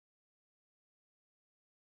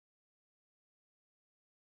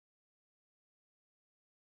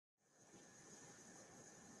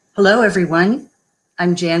Hello, everyone.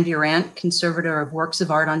 I'm Jan Burandt, Conservator of Works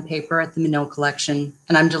of Art on Paper at the Menil Collection,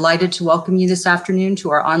 and I'm delighted to welcome you this afternoon to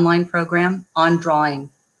our online program, On Drawing,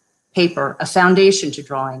 Paper, a Foundation to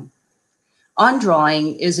Drawing. On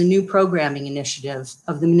Drawing is a new programming initiative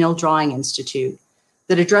of the Menil Drawing Institute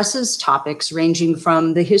that addresses topics ranging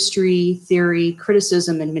from the history, theory,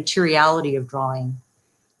 criticism, and materiality of drawing.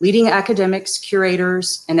 Leading academics,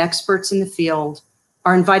 curators, and experts in the field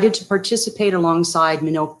are invited to participate alongside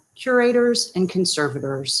Menil curators and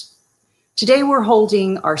conservators. Today, we're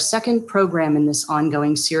holding our second program in this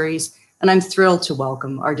ongoing series, and I'm thrilled to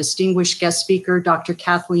welcome our distinguished guest speaker, Dr.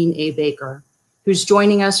 Cathleen A. Baker, who's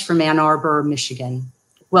joining us from Ann Arbor, Michigan.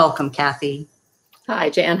 Welcome, Kathy.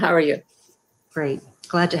 Hi, Jan. How are you? Great.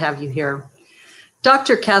 Glad to have you here.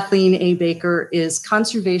 Dr. Cathleen A. Baker is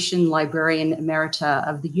Conservation Librarian Emerita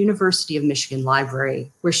of the University of Michigan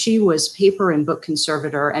Library, where she was paper and book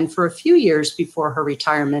conservator, and for a few years before her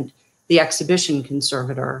retirement, the exhibition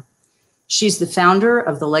conservator. She's the founder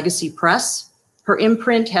of the Legacy Press. Her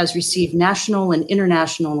imprint has received national and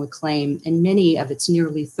international acclaim, and many of its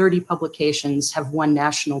nearly 30 publications have won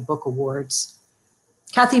national book awards.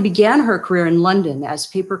 Kathy began her career in London as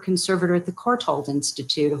paper conservator at the Courtauld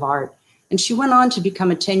Institute of Art, and she went on to become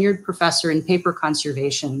a tenured professor in paper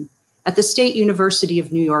conservation at the State University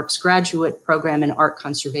of New York's graduate program in art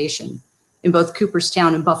conservation in both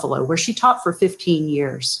Cooperstown and Buffalo, where she taught for 15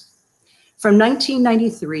 years. From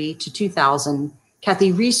 1993 to 2000,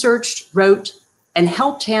 Kathy researched, wrote, and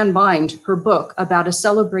helped hand bind her book about a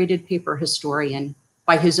celebrated paper historian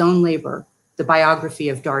by his own labor, the Biography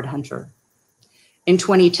of Dard Hunter. In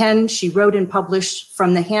 2010, she wrote and published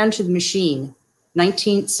From the Hand to the Machine,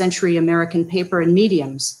 19th Century American Paper and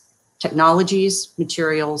Mediums, Technologies,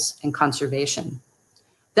 Materials, and Conservation.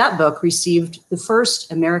 That book received the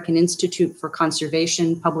first American Institute for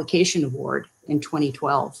Conservation Publication Award in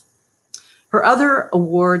 2012. Her other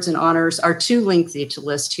awards and honors are too lengthy to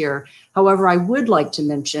list here. However, I would like to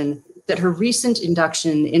mention that her recent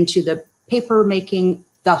induction into the papermaking,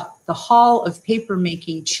 the Hall of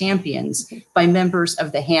Papermaking Champions by members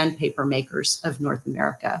of the Hand Paper Makers of North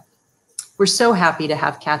America. We're so happy to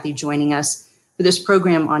have Kathy joining us for this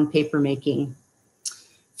program on papermaking.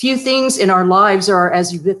 Few things in our lives are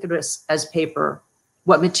as ubiquitous as paper.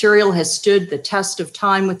 What material has stood the test of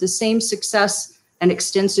time with the same success and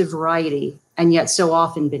extensive variety, and yet so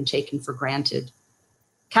often been taken for granted?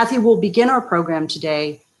 Kathy will begin our program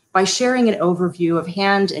today by sharing an overview of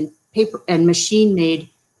hand and paper and machine-made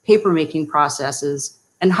papermaking processes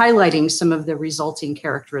and highlighting some of the resulting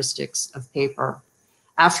characteristics of paper.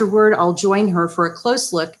 Afterward, I'll join her for a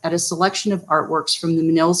close look at a selection of artworks from the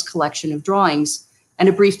Menil's collection of drawings and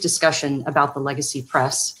a brief discussion about the Legacy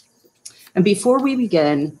Press. And before we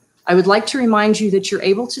begin, I would like to remind you that you're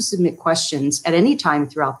able to submit questions at any time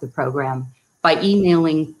throughout the program by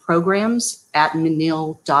emailing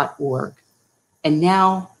programs@menil.org. And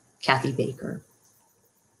now, Kathy Baker.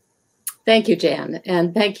 Thank you, Jan,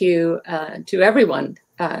 and thank you to everyone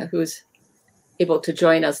who's able to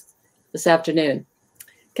join us this afternoon.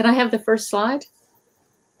 Can I have the first slide?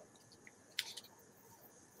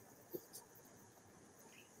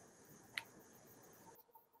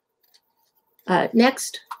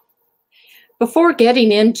 Next, before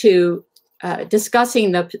getting into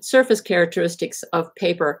discussing the surface characteristics of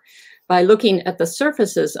paper by looking at the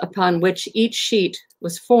surfaces upon which each sheet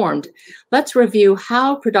was formed, let's review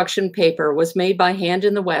how production paper was made by hand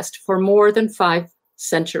in the West for more than 5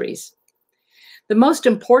 centuries. The most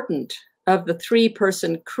important of the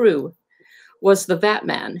 3-person crew was the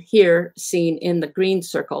vatman, here seen in the green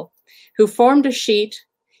circle, who formed a sheet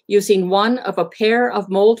using one of a pair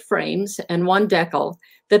of mold frames and one decal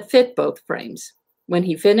that fit both frames. When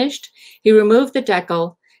he finished, he removed the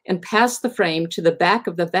decal and passed the frame to the back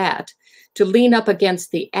of the vat to lean up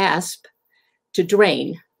against the asp to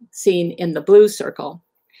drain, seen in the blue circle.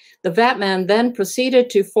 The vatman then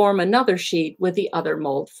proceeded to form another sheet with the other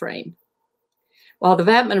mold frame. While the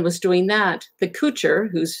vatman was doing that, the kucher,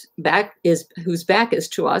 whose back is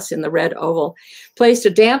to us in the red oval, placed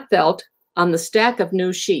a damp felt on the stack of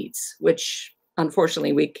new sheets, which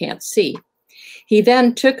unfortunately we can't see. He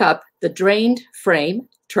then took up the drained frame,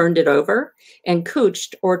 turned it over, and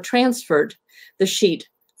cooched or transferred the sheet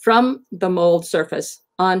from the mold surface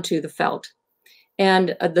onto the felt.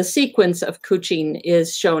 And the sequence of coaching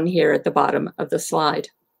is shown here at the bottom of the slide.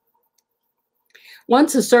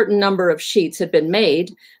 Once a certain number of sheets had been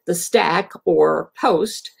made, the stack or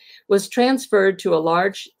post was transferred to a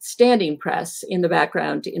large standing press in the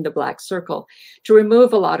background in the black circle to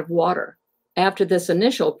remove a lot of water. after this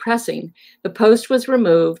initial pressing, the post was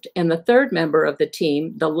removed and the third member of the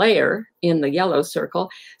team, the layer in the yellow circle,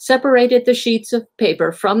 separated the sheets of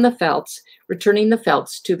paper from the felts, returning the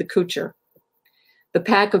felts to the couture. The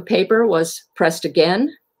pack of paper was pressed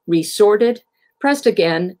again, resorted, pressed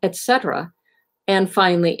again, etc., and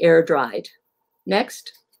finally air dried.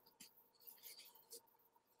 Next.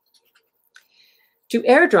 To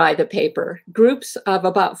air dry the paper, groups of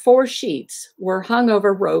about 4 sheets were hung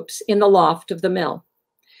over ropes in the loft of the mill.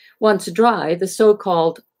 Once dry, the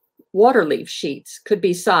so-called water leaf sheets could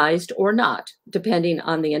be sized or not, depending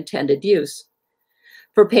on the intended use.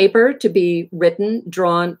 For paper to be written,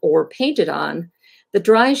 drawn, or painted on, the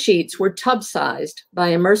dry sheets were tub-sized by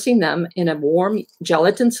immersing them in a warm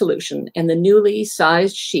gelatin solution, and the newly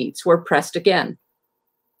sized sheets were pressed again.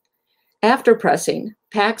 After pressing,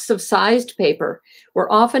 packs of sized paper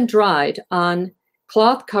were often dried on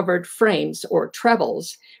cloth-covered frames or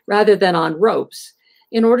trebles rather than on ropes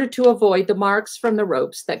in order to avoid the marks from the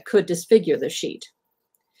ropes that could disfigure the sheet.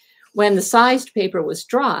 When the sized paper was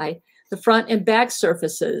dry, the front and back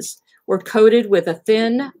surfaces were coated with a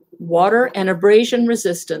thin, water and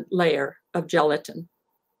abrasion-resistant layer of gelatin.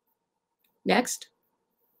 Next.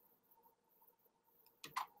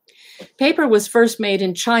 Paper was first made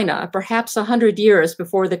in China, perhaps 100 years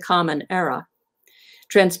before the Common Era.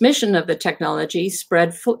 Transmission of the technology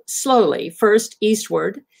spread slowly, first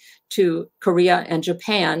eastward to Korea and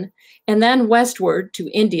Japan, and then westward to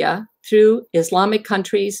India, through Islamic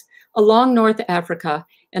countries, along North Africa,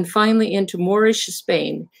 and finally into Moorish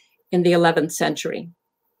Spain in the 11th century.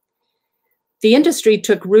 The industry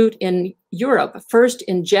took root in Europe, first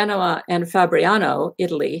in Genoa and Fabriano,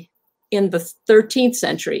 Italy, in the 13th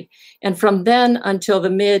century, and from then until the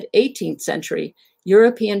mid-18th century,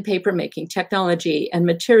 European papermaking technology and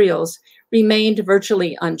materials remained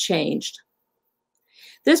virtually unchanged.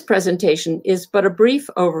 This presentation is but a brief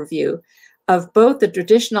overview of both the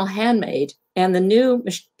traditional handmade and the new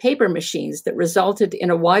paper machines that resulted in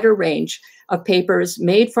a wider range of papers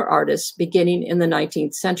made for artists beginning in the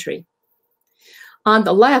 19th century. On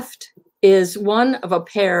the left is one of a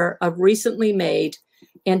pair of recently made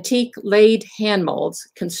antique laid hand molds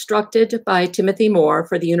constructed by Timothy Moore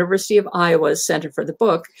for the University of Iowa's Center for the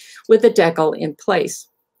Book with a decal in place.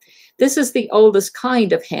 This is the oldest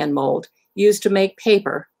kind of hand mold used to make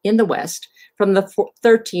paper in the West from the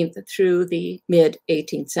 13th through the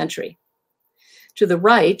mid-18th century. To the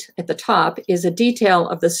right at the top is a detail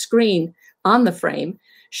of the screen on the frame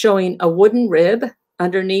showing a wooden rib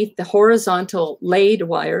underneath the horizontal laid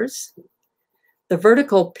wires, the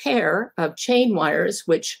vertical pair of chain wires,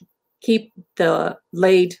 which keep the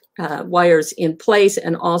laid wires in place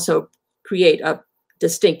and also create a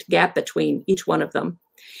distinct gap between each one of them,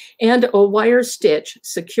 and a wire stitch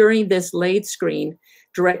securing this laid screen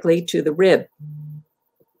directly to the rib.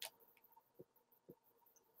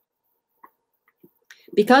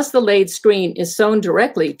 Because the laid screen is sewn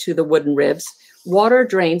directly to the wooden ribs, water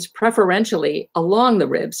drains preferentially along the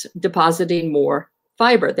ribs, depositing more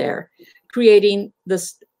fiber there, creating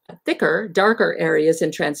this thicker, darker areas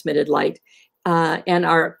in transmitted light and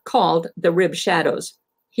are called the rib shadows.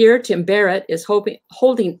 Here, Tim Barrett is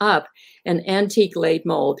holding up an antique laid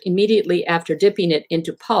mold immediately after dipping it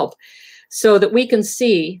into pulp so that we can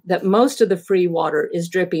see that most of the free water is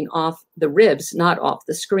dripping off the ribs, not off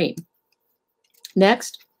the screen.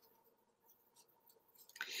 Next.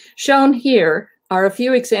 Shown here are a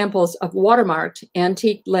few examples of watermarked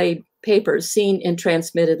antique laid papers seen in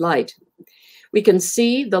transmitted light. We can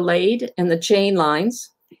see the laid and the chain lines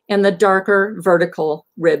and the darker vertical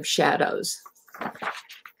rib shadows.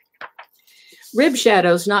 Rib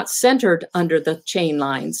shadows not centered under the chain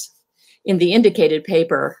lines in the indicated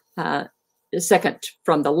paper, second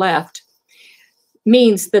from the left,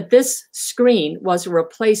 means that this screen was a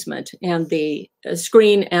replacement and the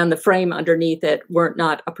screen and the frame underneath it were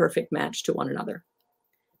not a perfect match to one another.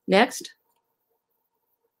 Next.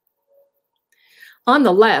 On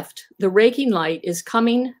the left, the raking light is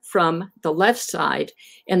coming from the left side,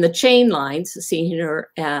 and the chain lines, seen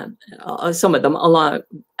here, some of them along,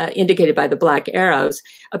 indicated by the black arrows,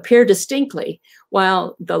 appear distinctly,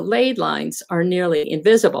 while the laid lines are nearly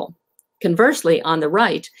invisible. Conversely, on the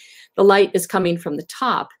right, the light is coming from the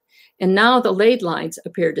top, and now the laid lines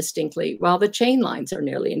appear distinctly, while the chain lines are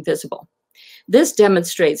nearly invisible. This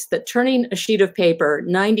demonstrates that turning a sheet of paper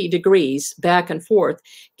 90 degrees back and forth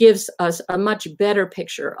gives us a much better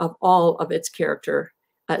picture of all of its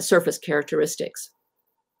surface characteristics.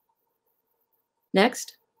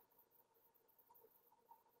 Next.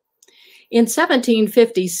 In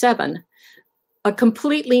 1757, a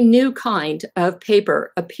completely new kind of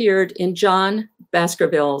paper appeared in John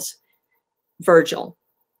Baskerville's Virgil.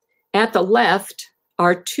 At the left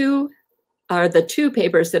are the two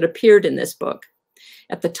papers that appeared in this book.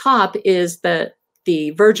 At the top is the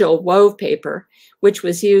Virgil wove paper, which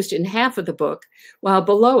was used in half of the book, while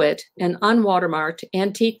below it, an unwatermarked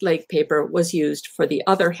antique lake paper was used for the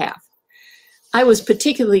other half. I was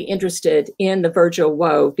particularly interested in the Virgil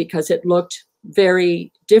wove because it looked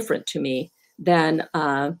very different to me than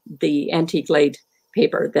the antique laid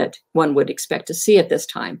paper that one would expect to see at this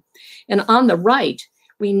time. And on the right,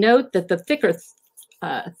 we note that the thicker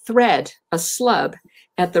thread, a slub,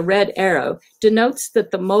 at the red arrow denotes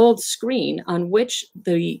that the mold screen on which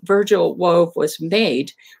the Virgil wove was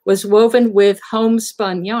made was woven with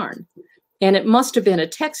homespun yarn. And it must have been a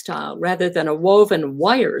textile rather than a woven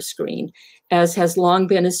wire screen, as has long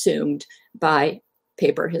been assumed by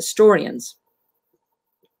paper historians.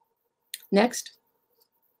 Next.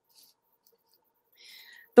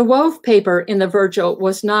 The wove paper in the Virgil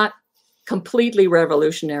was not completely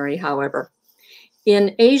revolutionary, however.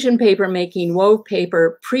 In Asian papermaking, wove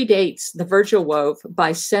paper predates the Virgil wove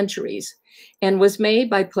by centuries and was made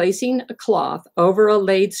by placing a cloth over a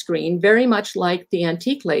laid screen, very much like the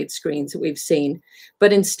antique laid screens that we've seen.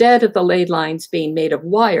 But instead of the laid lines being made of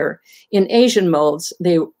wire, in Asian molds,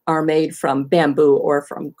 they are made from bamboo or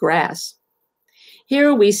from grass.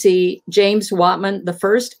 Here we see James Watman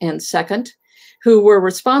I and II, who were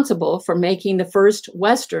responsible for making the first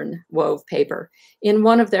Western wove paper in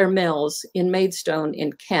one of their mills in Maidstone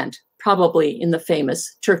in Kent, probably in the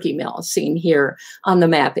famous Turkey mill seen here on the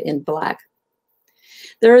map in black.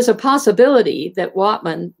 There is a possibility that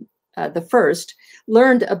Watman I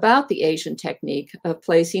learned about the Asian technique of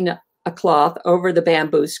placing a cloth over the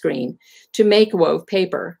bamboo screen to make wove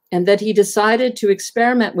paper, and that he decided to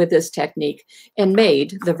experiment with this technique and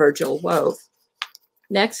made the Virgil wove.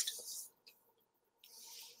 Next.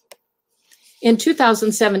 In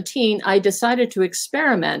 2017, I decided to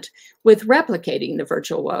experiment with replicating the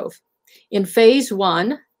Virgil wove. In phase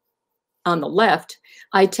 1, on the left,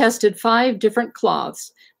 I tested 5 different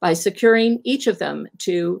cloths by securing each of them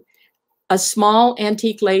to a small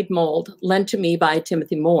antique laid mold lent to me by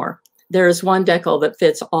Timothy Moore. There is one decal that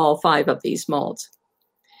fits all 5 of these molds.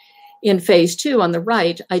 In phase 2, on the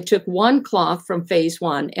right, I took one cloth from phase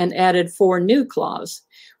 1 and added 4 new cloths.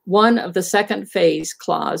 One of the second phase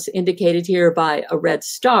cloths, indicated here by a red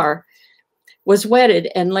star, was wetted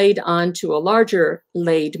and laid onto a larger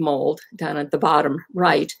laid mold down at the bottom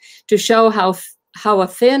right to show how a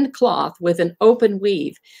thin cloth with an open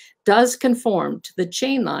weave does conform to the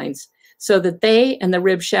chain lines so that they and the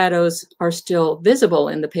rib shadows are still visible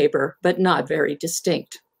in the paper, but not very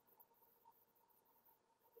distinct.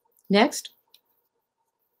 Next.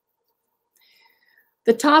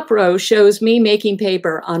 The top row shows me making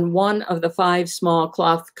paper on one of the 5 small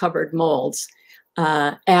cloth-covered molds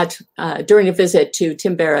during a visit to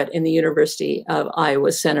Tim Barrett in the University of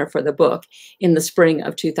Iowa Center for the Book in the spring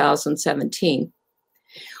of 2017.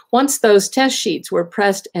 Once those test sheets were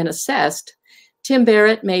pressed and assessed, Tim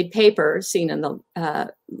Barrett made paper, seen in the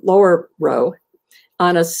lower row,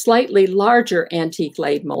 on a slightly larger antique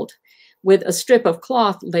laid mold with a strip of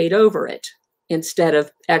cloth laid over it, instead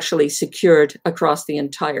of actually secured across the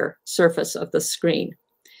entire surface of the screen.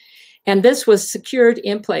 And this was secured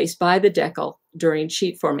in place by the decal during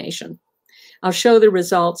sheet formation. I'll show the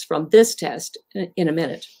results from this test in a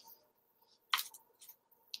minute.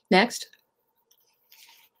 Next.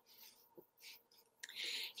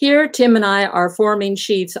 Here, Tim and I are forming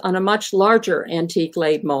sheets on a much larger antique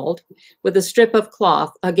laid mold with a strip of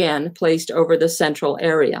cloth, again, placed over the central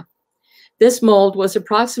area. This mold was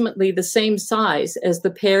approximately the same size as the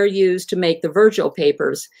pair used to make the Virgil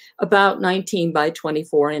papers, about 19 by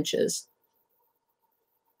 24 inches.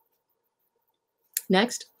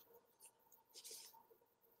 Next.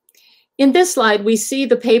 In this slide, we see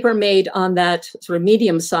the paper made on that sort of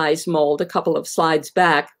medium-sized mold a couple of slides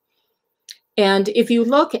back. And if you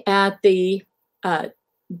look at the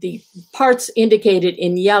parts indicated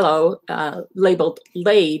in yellow, labeled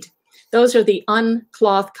laid, those are the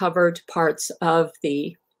uncloth covered parts of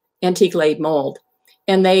the antique laid mold.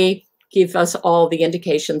 And they give us all the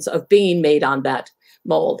indications of being made on that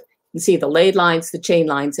mold. You can see the laid lines, the chain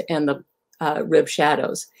lines, and the rib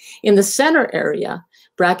shadows. In the center area,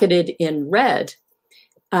 bracketed in red,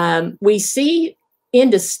 we see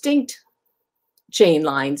indistinct chain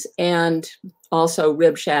lines and also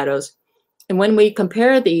rib shadows. And when we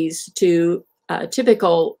compare these to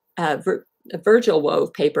typical Virgil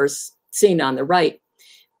wove papers seen on the right,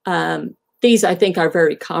 these I think are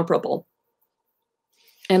very comparable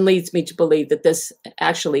and leads me to believe that this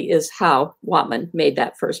actually is how Watman made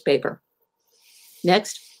that first paper.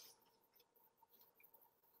 Next.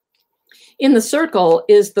 In the circle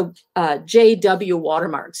is the JW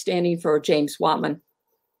watermark, standing for James Watman,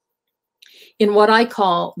 in what I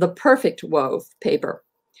call the perfect wove paper,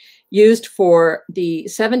 used for the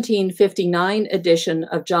 1759 edition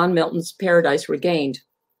of John Milton's Paradise Regained.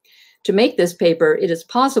 To make this paper, it is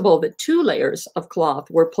possible that 2 layers of cloth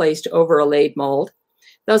were placed over a laid mold,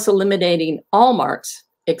 thus eliminating all marks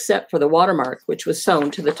except for the watermark, which was sewn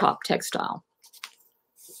to the top textile.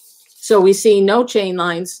 So we see no chain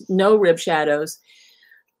lines, no rib shadows,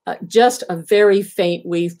 just a very faint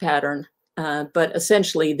weave pattern. But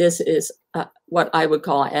essentially, this is what I would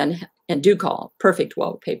call and do call perfect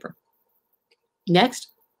wove paper. Next.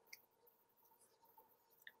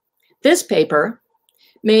 This paper,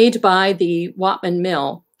 made by the Watman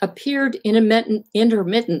Mill, appeared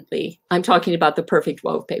intermittently, I'm talking about the perfect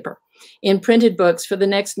wove paper, in printed books for the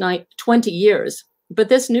next 20 years. But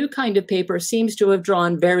this new kind of paper seems to have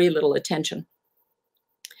drawn very little attention.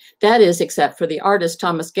 That is, except for the artist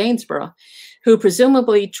Thomas Gainsborough, who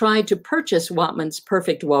presumably tried to purchase Watman's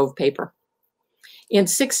perfect wove paper. In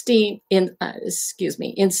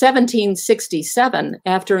 1767,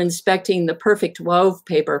 after inspecting the perfect wove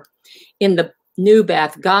paper in the New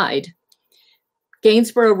Bath Guide,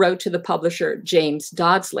 Gainsborough wrote to the publisher James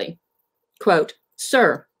Dodsley, quote,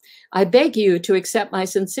 "Sir, I beg you to accept my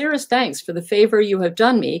sincerest thanks for the favor you have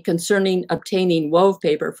done me concerning obtaining wove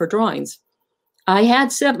paper for drawings. I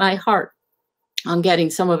had set my heart on getting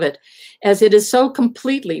some of it, as it is so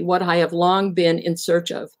completely what I have long been in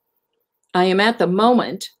search of. I am at the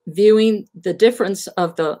moment viewing the difference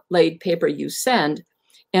of the laid paper you send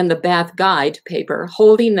and the Bath Guide paper,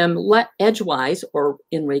 holding them edgewise or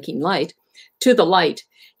in raking light to the light,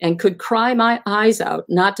 and could cry my eyes out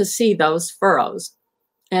not to see those furrows."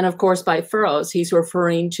 And of course, by furrows, he's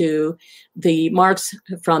referring to the marks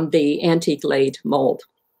from the antique laid mold.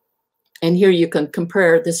 And here you can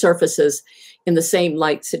compare the surfaces in the same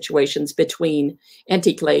light situations between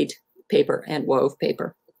antique laid paper and wove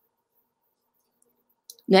paper.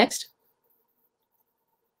 Next.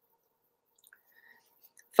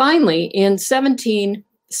 Finally, in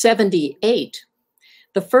 1778,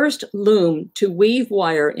 the first loom to weave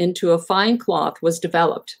wire into a fine cloth was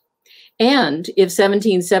developed. And if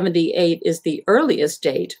 1778 is the earliest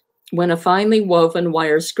date when a finely woven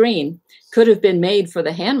wire screen could have been made for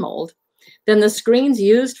the hand mold, then the screens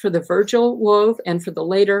used for the Virgil wove and for the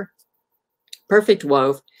later perfect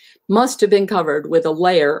wove must have been covered with a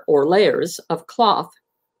layer or layers of cloth,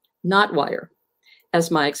 not wire,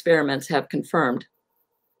 as my experiments have confirmed.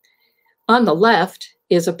 On the left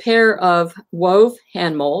is a pair of wove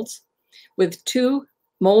hand molds with 2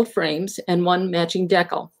 mold frames and 1 matching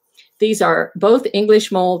decal. These are both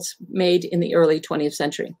English molds made in the early 20th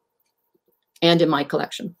century and in my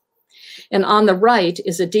collection. And on the right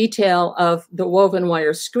is a detail of the woven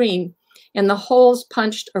wire screen and the holes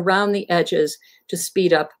punched around the edges to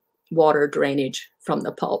speed up water drainage from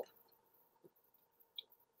the pulp.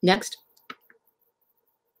 Next.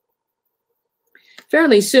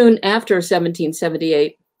 Fairly soon after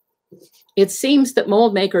 1778, it seems that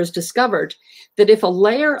mold makers discovered that if a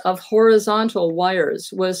layer of horizontal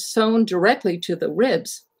wires was sewn directly to the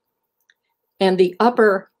ribs and the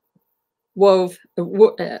upper woven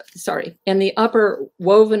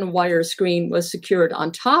wire screen was secured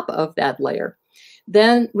on top of that layer,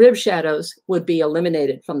 then rib shadows would be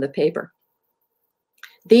eliminated from the paper.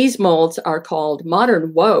 These molds are called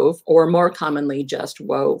modern wove, or more commonly just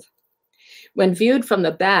wove. When viewed from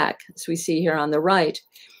the back, as we see here on the right,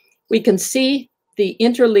 we can see the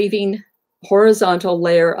interleaving horizontal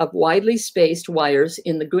layer of widely spaced wires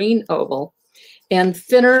in the green oval and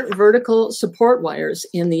thinner vertical support wires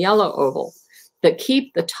in the yellow oval that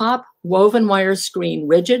keep the top woven wire screen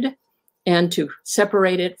rigid and to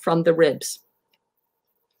separate it from the ribs.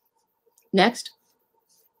 Next.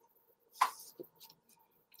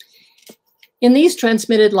 In these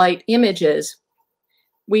transmitted light images,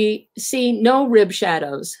 we see no rib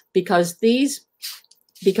shadows because the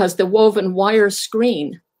woven wire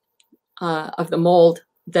screen of the mold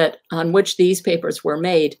on which these papers were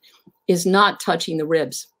made is not touching the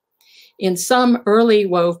ribs. In some early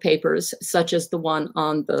wove papers, such as the one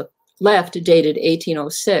on the left dated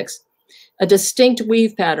 1806, a distinct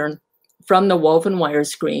weave pattern from the woven wire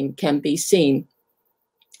screen can be seen.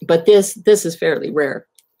 But this is fairly rare.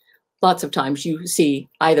 Lots of times you see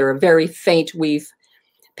either a very faint weave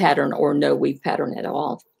pattern or no weave pattern at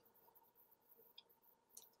all.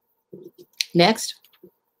 Next.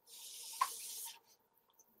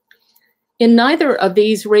 In neither of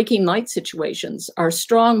these raking light situations are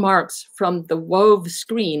strong marks from the wove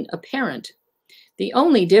screen apparent. The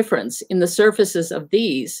only difference in the surfaces of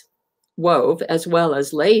these wove as well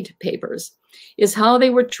as laid papers is how they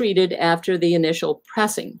were treated after the initial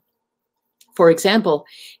pressing. For example,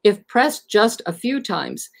 if pressed just a few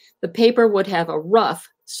times, the paper would have a rough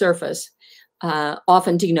surface,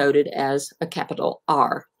 often denoted as a capital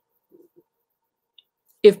R.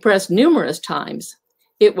 If pressed numerous times,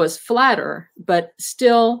 it was flatter, but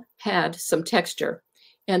still had some texture.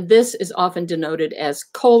 And this is often denoted as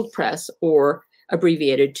cold press, or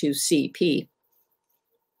abbreviated to CP.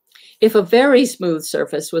 If a very smooth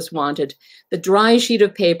surface was wanted, the dry sheet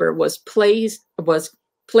of paper was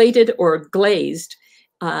plated or glazed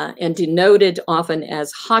and denoted often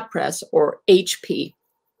as hot press, or HP.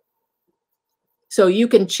 So you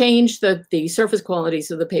can change the surface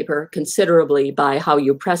qualities of the paper considerably by how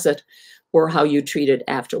you press it or how you treat it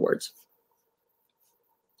afterwards.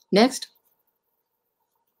 Next.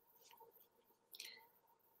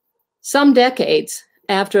 Some decades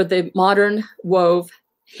after the modern wove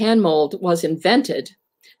hand mold was invented,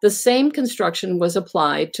 the same construction was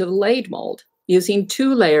applied to the laid mold using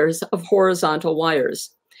 2 layers of horizontal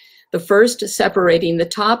wires, the first separating the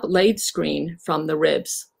top laid screen from the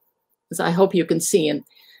ribs, as I hope you can see,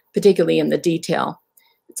 particularly in the detail.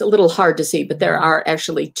 It's a little hard to see, but there are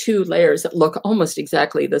actually 2 layers that look almost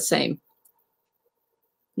exactly the same.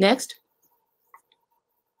 Next.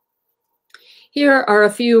 Here are a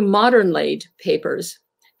few modern laid papers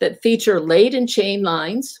that feature laid and chain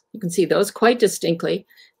lines. You can see those quite distinctly,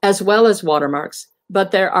 as well as watermarks,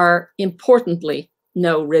 but there are, importantly,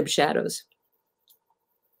 no rib shadows.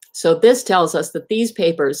 So this tells us that these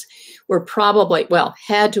papers were probably, well,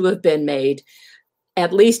 had to have been made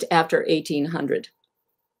at least after 1800.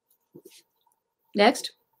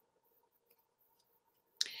 Next.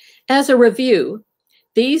 As a review,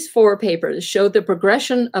 these 4 papers show the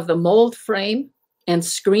progression of the mold frame and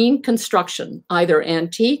screen construction, either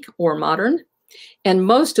antique or modern, and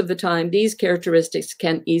most of the time these characteristics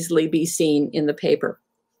can easily be seen in the paper.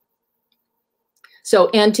 So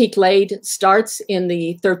antique laid starts in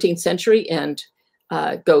the 13th century and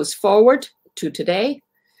goes forward to today.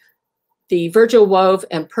 The Virgil wove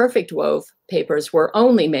and perfect wove papers were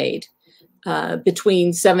only made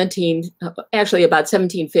between about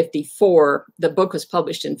 1754, the book was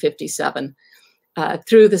published in 57,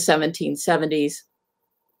 through the 1770s.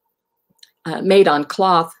 Made on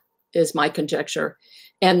cloth is my conjecture.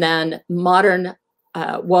 And then modern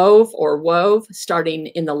wove starting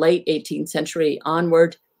in the late 18th century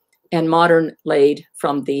onward, and modern laid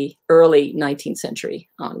from the early 19th century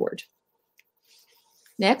onward.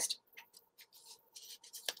 Next.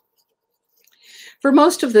 For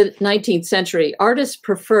most of the 19th century, artists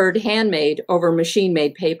preferred handmade over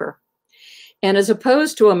machine-made paper. And as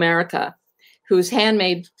opposed to America, whose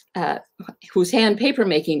hand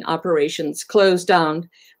papermaking operations closed down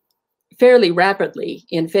fairly rapidly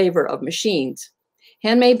in favor of machines,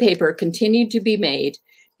 handmade paper continued to be made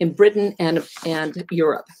in Britain and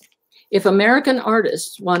Europe. If American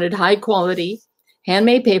artists wanted high-quality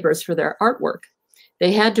handmade papers for their artwork,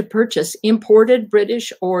 they had to purchase imported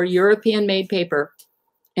British or European-made paper,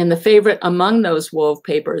 and the favorite among those wove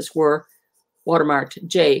papers were watermarked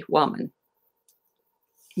J. Wellman.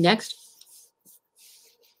 Next.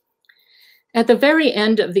 At the very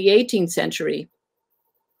end of the 18th century,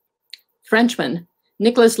 Frenchman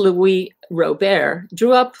Nicolas Louis Robert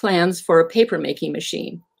drew up plans for a papermaking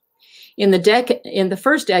machine. In the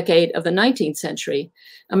first decade of the 19th century,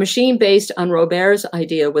 a machine based on Robert's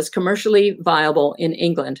idea was commercially viable in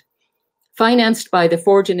England, financed by the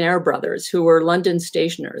Fourgenaire brothers, who were London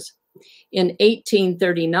stationers. In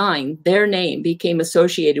 1839, their name became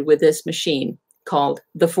associated with this machine called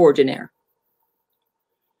the Fourgenaire.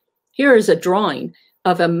 Here is a drawing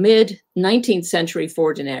of a mid-19th century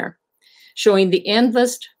Fourgenaire showing the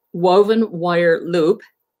endless woven wire loop,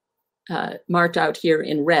 marked out here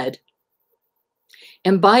in red.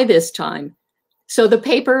 And by this time, so the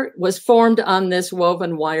paper was formed on this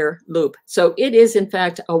woven wire loop. So it is, in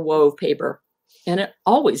fact, a wove paper, and it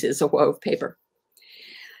always is a wove paper.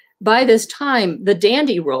 By this time, the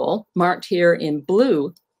dandy roll, marked here in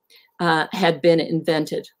blue, had been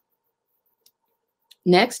invented.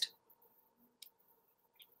 Next.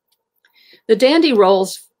 The dandy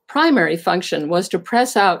roll's primary function was to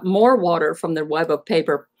press out more water from the web of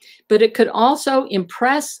paper, but it could also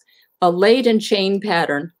impress a laid and chain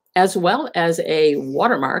pattern, as well as a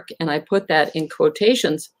watermark, and I put that in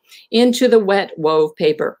quotations, into the wet wove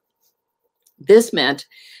paper. This meant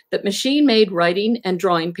that machine-made writing and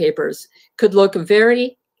drawing papers could look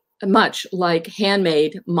very much like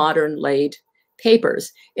handmade modern laid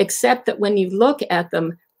papers, except that when you look at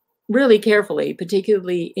them really carefully,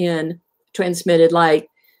 particularly in transmitted light,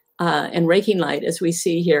 and raking light, as we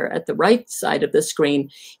see here at the right side of the screen,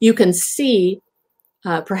 you can see,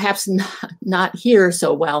 perhaps not here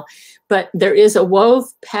so well, but there is a wove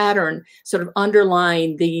pattern sort of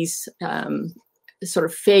underlying these sort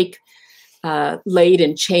of fake laid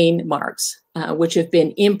and chain marks, which have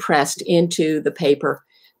been impressed into the paper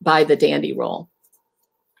by the dandy roll.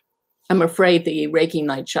 I'm afraid the raking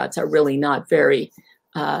light shots are really not very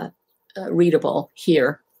readable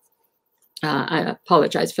here. I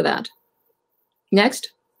apologize for that.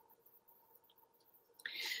 Next.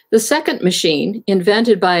 The second machine,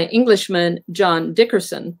 invented by Englishman John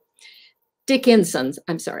Dickinson,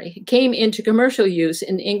 came into commercial use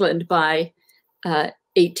in England by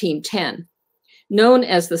 1810. Known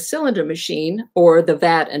as the cylinder machine or the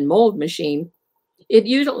vat and mold machine, it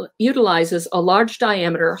utilizes a large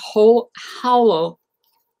diameter hollow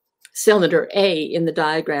cylinder A in the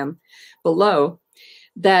diagram below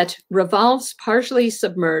that revolves partially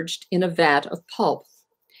submerged in a vat of pulp.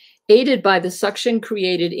 Aided by the suction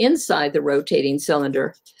created inside the rotating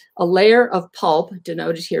cylinder, a layer of pulp,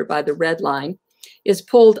 denoted here by the red line, is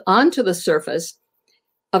pulled onto the surface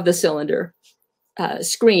of the cylinder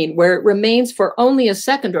screen, where it remains for only a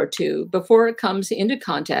second or two before it comes into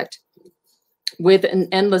contact with an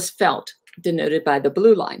endless felt, denoted by the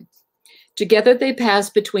blue line. Together they pass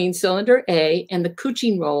between cylinder A and the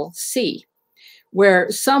couching roll C, where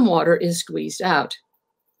some water is squeezed out.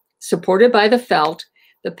 Supported by the felt,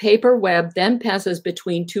 the paper web then passes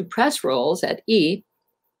between two press rolls at E,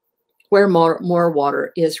 where more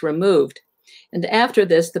water is removed. And after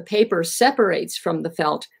this, the paper separates from the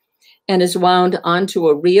felt and is wound onto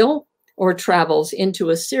a reel or travels into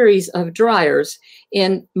a series of dryers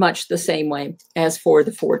in much the same way as for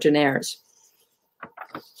the Fourgenaires.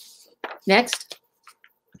 Next.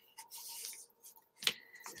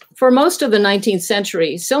 For most of the 19th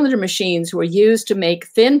century, cylinder machines were used to make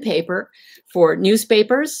thin paper for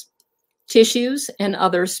newspapers, tissues, and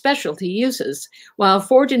other specialty uses, while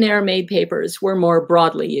Fourgenaire-made papers were more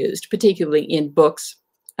broadly used, particularly in books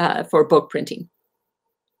for book printing.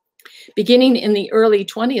 Beginning in the early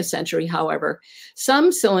 20th century, however,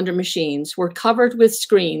 some cylinder machines were covered with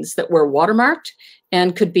screens that were watermarked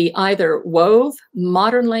and could be either wove,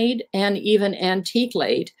 modern laid, and even antique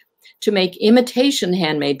laid to make imitation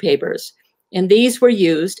handmade papers. And these were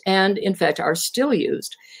used, and in fact are still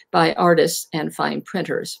used, by artists and fine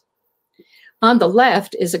printers. On the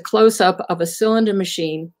left is a close-up of a cylinder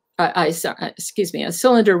machine, a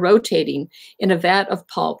cylinder rotating in a vat of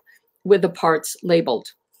pulp with the parts labeled.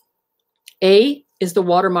 A is the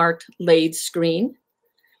watermarked laid screen.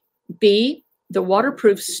 B, the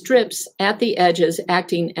waterproof strips at the edges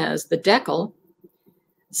acting as the decal.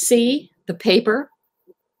 C, the paper.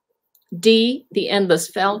 D, the endless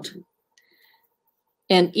felt.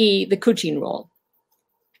 And E, the couching roll.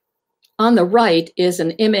 On the right is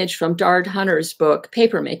an image from Dard Hunter's book,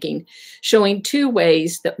 Papermaking, showing two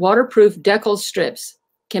ways that waterproof decal strips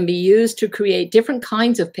can be used to create different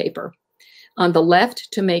kinds of paper. On the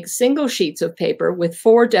left, to make single sheets of paper with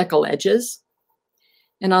 4 decal edges,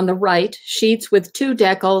 and on the right, sheets with 2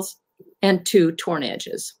 decals and 2 torn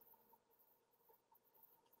edges.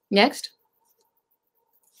 Next.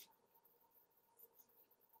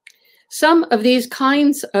 Some of these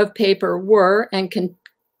kinds of paper were and can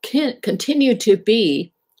continue to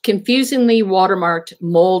be confusingly watermarked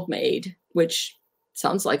mold made, which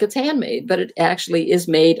sounds like it's handmade, but it actually is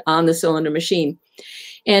made on the cylinder machine.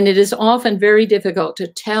 And it is often very difficult to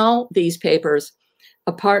tell these papers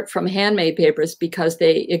apart from handmade papers because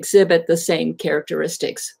they exhibit the same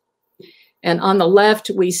characteristics. And on the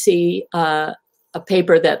left, we see a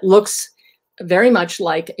paper that looks very much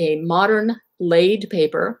like a modern laid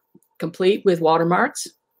paper, complete with watermarks.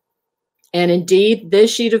 And indeed,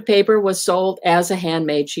 this sheet of paper was sold as a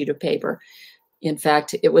handmade sheet of paper. In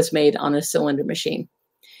fact, it was made on a cylinder machine.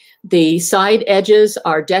 The side edges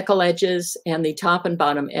are decal edges, and the top and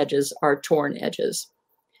bottom edges are torn edges.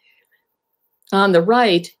 On the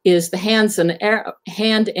right is the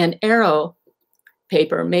hand and arrow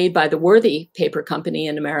paper made by the Worthy Paper Company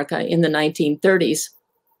in America in the 1930s.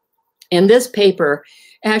 And this paper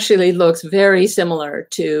actually looks very similar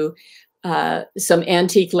to some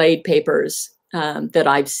antique laid papers that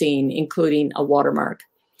I've seen, including a watermark.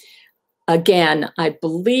 Again, I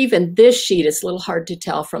believe in this sheet, it's a little hard to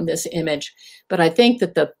tell from this image, but I think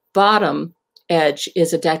that the bottom edge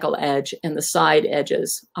is a decal edge and the side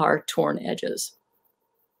edges are torn edges.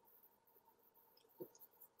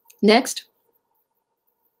 Next.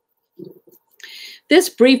 This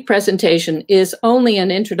brief presentation is only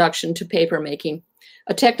an introduction to papermaking,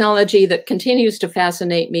 a technology that continues to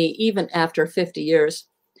fascinate me even after 50 years.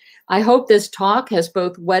 I hope this talk has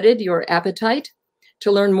both whetted your appetite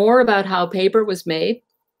to learn more about how paper was made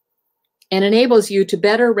and enables you to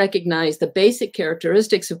better recognize the basic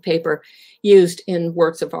characteristics of paper used in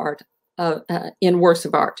works of art. And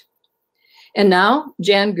now,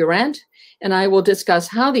 Jan Burandt and I will discuss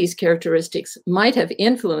how these characteristics might have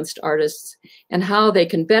influenced artists and how they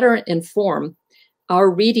can better inform our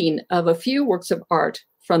reading of a few works of art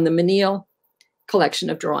from the Menil collection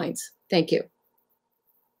of drawings. Thank you.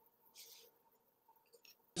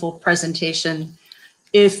 Full presentation.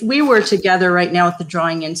 If we were together right now at the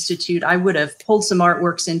Drawing Institute, I would have pulled some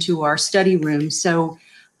artworks into our study room. So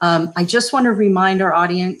I just want to remind our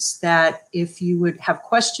audience that if you would have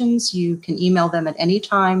questions, you can email them at any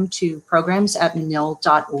time to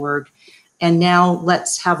programs@menil.org. And now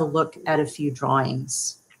let's have a look at a few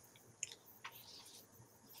drawings.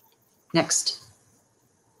 Next.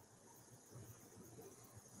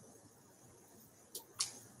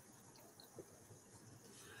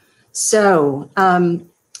 So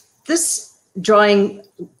this drawing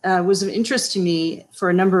was of interest to me for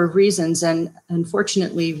a number of reasons, and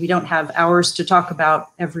unfortunately we don't have hours to talk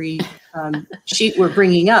about every sheet we're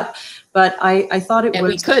bringing up, but I thought it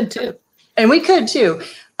was— we could too. And we could too.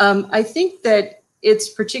 I think that it's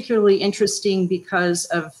particularly interesting because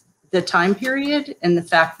of the time period and the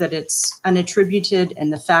fact that it's unattributed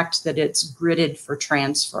and the fact that it's gridded for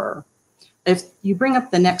transfer. If you bring up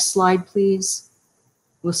the next slide, please,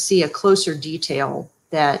 we'll see a closer detail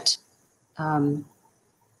that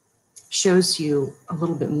shows you a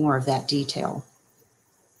little bit more of that detail.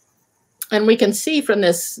 And we can see from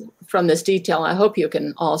this detail, I hope you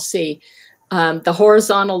can all see, the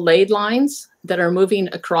horizontal laid lines that are moving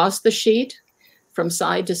across the sheet from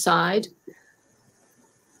side to side.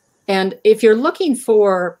 And if you're looking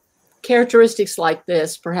for characteristics like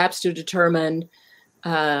this, perhaps to determine,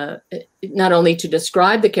 not only to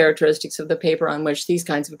describe the characteristics of the paper on which these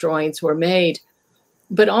kinds of drawings were made,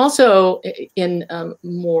 but also in a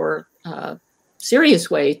more serious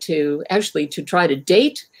way to actually to try to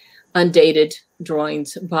date undated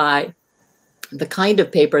drawings by the kind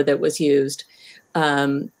of paper that was used.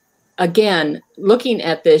 Again, looking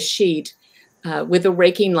at this sheet with a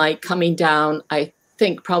raking light coming down, I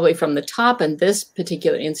think probably from the top in this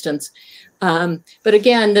particular instance. But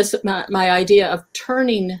again, my idea of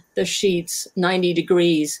turning the sheets 90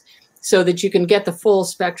 degrees so that you can get the full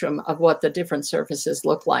spectrum of what the different surfaces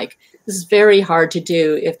look like. This is very hard to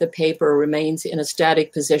do if the paper remains in a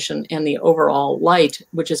static position and the overall light,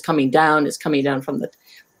 which is coming down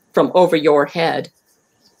from over your head.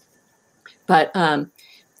 But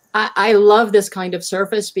I love this kind of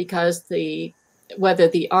surface because whether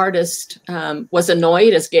the artist was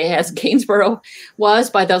annoyed, as Gainsborough was,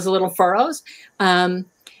 by those little furrows,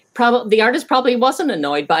 the artist probably wasn't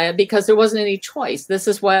annoyed by it because there wasn't any choice. This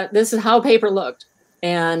is how paper looked,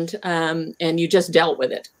 and you just dealt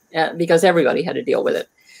with it because everybody had to deal with it.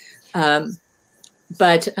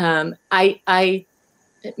 But I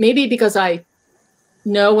maybe because I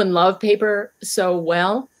know and love paper so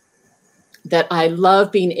well, that I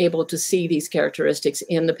love being able to see these characteristics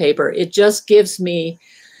in the paper. It just gives me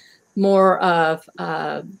more of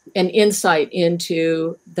an insight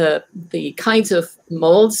into the kinds of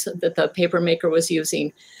molds that the paper maker was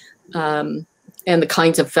using, and the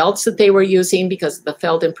kinds of felts that they were using because of the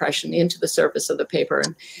felt impression into the surface of the paper.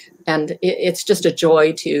 And it's just a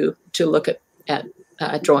joy to look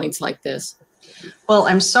at drawings like this. Well,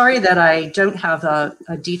 I'm sorry that I don't have a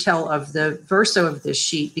detail of the verso of this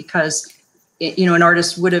sheet because an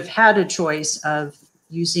artist would have had a choice of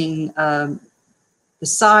using the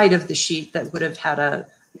side of the sheet that would have had a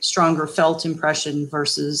stronger felt impression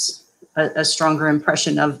versus a stronger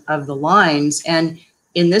impression of the lines. And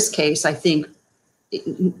in this case, I think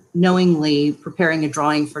knowingly preparing a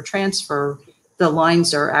drawing for transfer, the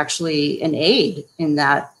lines are actually an aid in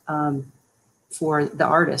that for the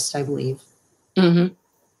artist, I believe. Mm-hmm.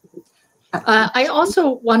 I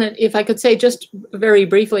also wanted, if I could say just very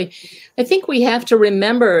briefly, I think we have to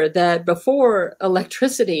remember that before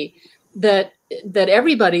electricity, that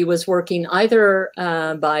everybody was working either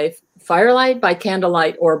by firelight, by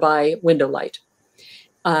candlelight, or by window light,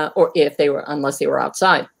 or unless they were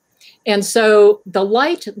outside. And so the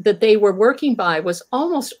light that they were working by was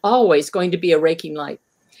almost always going to be a raking light.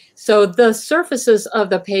 So the surfaces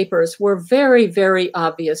of the papers were very, very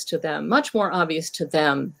obvious to them, much more obvious to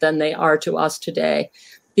them than they are to us today,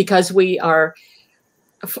 because we are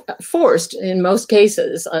forced in most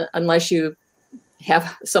cases, unless you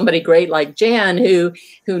have somebody great like Jan who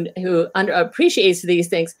appreciates these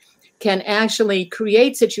things, can actually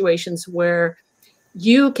create situations where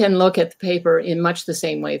you can look at the paper in much the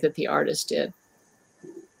same way that the artist did.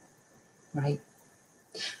 Right.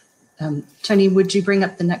 Tony, would you bring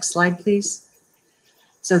up the next slide, please?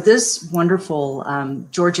 So this wonderful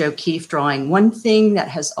George O'Keeffe drawing, one thing that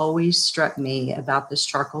has always struck me about this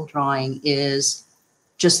charcoal drawing is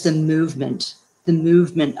just the movement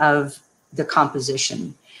of the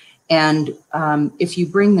composition. And if you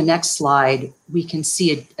bring the next slide, we can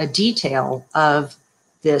see a detail of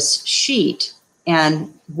this sheet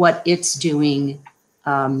and what it's doing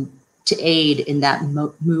to aid in that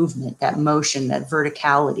movement, that motion, that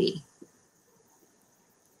verticality.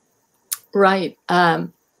 Right.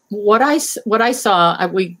 What I saw,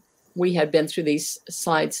 we had been through these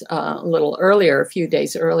slides a little earlier, a few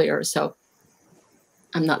days earlier, so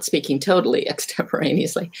I'm not speaking totally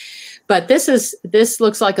extemporaneously, but this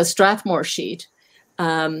looks like a Strathmore sheet,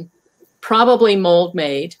 probably mold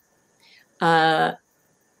made,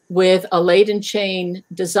 with a laden chain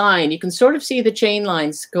design. You can sort of see the chain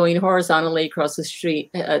lines going horizontally across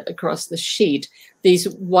the sheet. These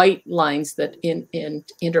white lines that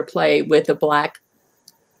interplay with the black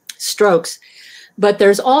strokes. But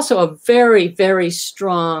there's also a very, very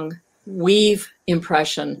strong weave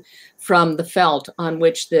impression from the felt on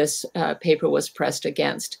which this paper was pressed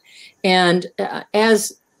against. And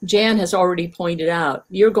as Jan has already pointed out,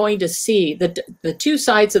 you're going to see that the two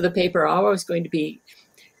sides of the paper are always going to be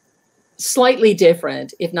slightly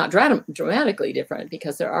different, if not dramatically different,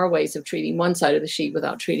 because there are ways of treating one side of the sheet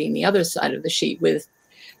without treating the other side of the sheet, with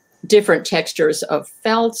different textures of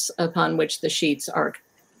felts upon which the sheets are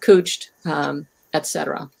couched,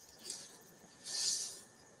 etc.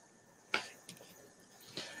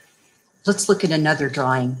 Let's look at another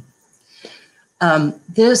drawing.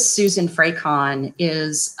 This Susan Fracon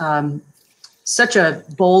is such a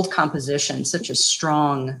bold composition, such a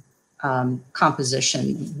strong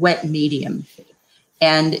composition, wet medium.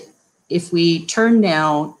 And if we turn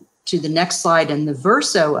now to the next slide and the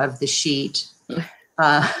verso of the sheet,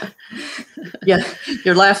 yeah,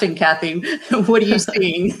 you're laughing, Kathy. What are you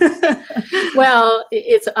seeing? Well,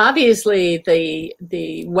 it's obviously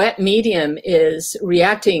the wet medium is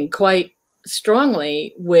reacting quite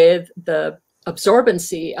strongly with the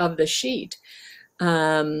absorbency of the sheet,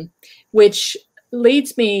 which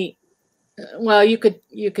leads me, well, you could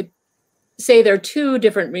say there are two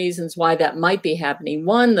different reasons why that might be happening.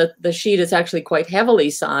 One, the sheet is actually quite heavily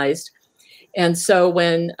sized. And so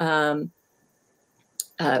when,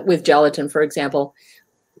 with gelatin, for example,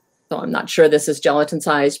 though I'm not sure this is gelatin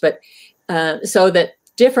sized, but so that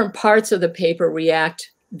different parts of the paper react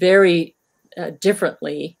very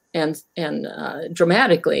differently and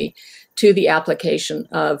dramatically to the application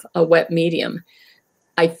of a wet medium.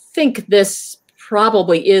 I think this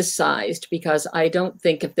probably is sized, because I don't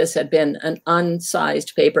think if this had been an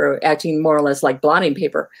unsized paper acting more or less like blotting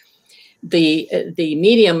paper, the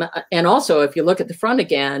medium, and also if you look at the front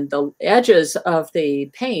again, the edges of the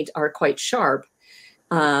paint are quite sharp.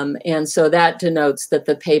 And so that denotes that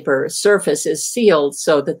the paper surface is sealed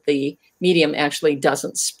so that the medium actually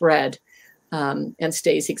doesn't spread and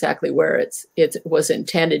stays exactly where it was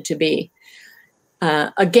intended to be.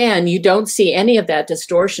 Again, you don't see any of that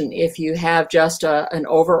distortion if you have just an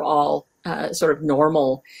overall sort of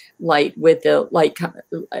normal light, with the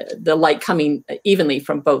light coming evenly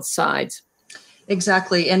from both sides.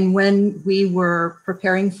 Exactly. And when we were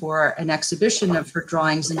preparing for an exhibition of her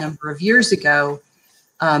drawings a number of years ago,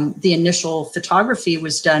 the initial photography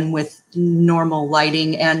was done with normal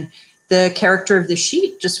lighting, and the character of the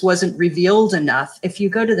sheet just wasn't revealed enough. If you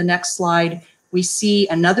go to the next slide, we see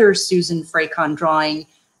another Susan Fracon drawing,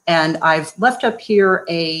 and I've left up here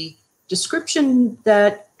a description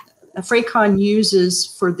that Fracon uses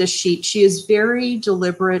for this sheet. She is very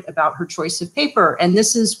deliberate about her choice of paper, and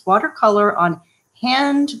this is watercolor on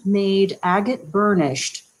handmade agate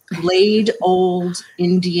burnished laid old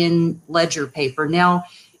Indian ledger paper. Now,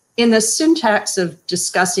 in the syntax of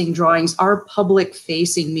discussing drawings, our public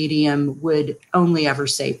facing medium would only ever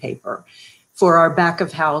say paper. For our back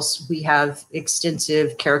of house, we have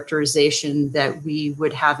extensive characterization that we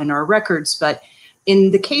would have in our records. But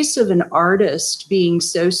in the case of an artist being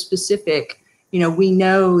so specific, we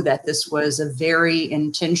know that this was a very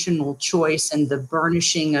intentional choice, and the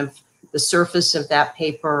burnishing of the surface of that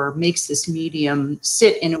paper makes this medium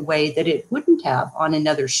sit in a way that it wouldn't have on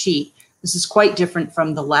another sheet. This is quite different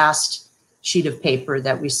from the last sheet of paper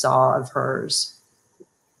that we saw of hers.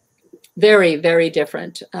 Very, very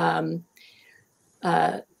different.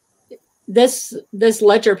 This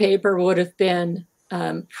ledger paper would have been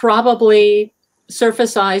probably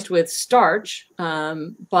surfacized with starch,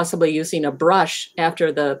 possibly using a brush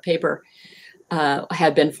after the paper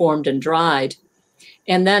had been formed and dried.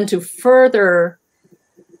 And then to further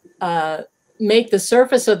make the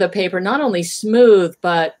surface of the paper not only smooth,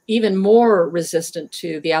 but even more resistant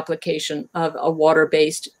to the application of a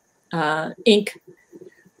water-based ink.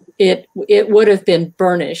 It would have been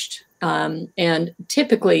burnished, and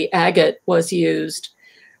typically agate was used.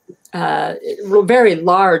 Very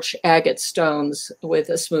large agate stones with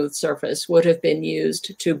a smooth surface would have been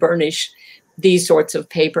used to burnish these sorts of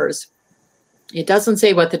papers. It doesn't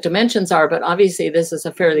say what the dimensions are, but obviously this is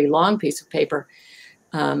a fairly long piece of paper,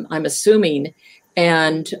 I'm assuming.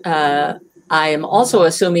 And I am also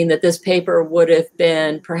assuming that this paper would have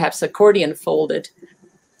been perhaps accordion folded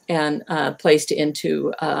and placed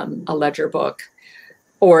into a ledger book.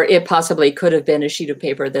 Or it possibly could have been a sheet of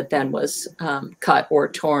paper that then was cut or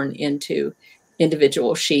torn into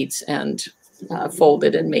individual sheets and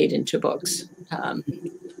folded and made into books.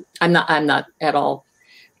 I'm not at all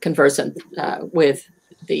conversant with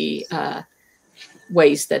the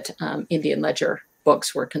ways that Indian ledger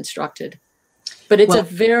books were constructed. But it's a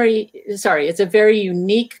very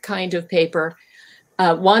unique kind of paper,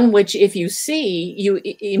 one which if you see, you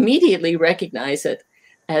immediately recognize it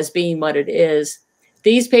as being what it is.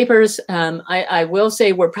 These papers, I will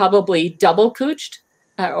say, were probably double couched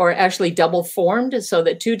or actually double formed so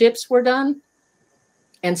that 2 dips were done.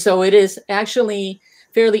 And so it is actually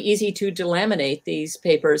fairly easy to delaminate these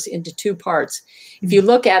papers into 2 parts. If you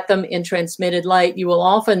look at them in transmitted light, you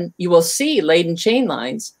will see laden chain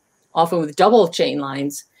lines, often with double chain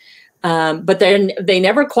lines, but they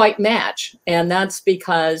never quite match. And that's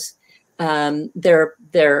because they're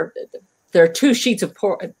 2 sheets of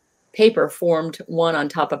paper formed one on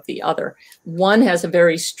top of the other. One has a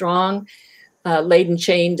very strong laden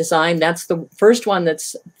chain design. That's the first one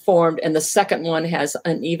that's formed, and the second one has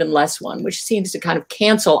an even less one, which seems to kind of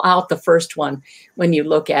cancel out the first one when you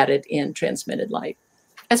look at it in transmitted light.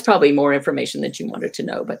 That's probably more information that you wanted to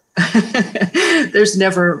know, but there's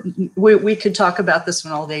never, we could talk about this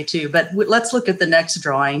one all day too, but let's look at the next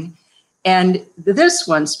drawing. And this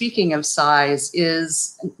one, speaking of size,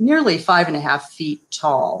 is nearly 5.5 feet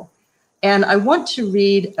tall. And I want to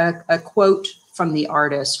read a quote from the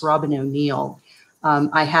artist, Robin O'Neill.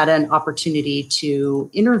 I had an opportunity to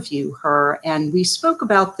interview her, and we spoke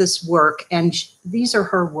about this work, and these are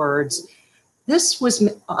her words. This was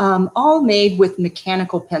all made with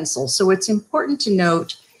mechanical pencil. So it's important to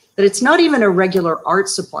note that it's not even a regular art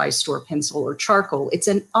supply store pencil or charcoal. It's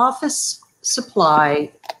an office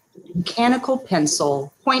supply mechanical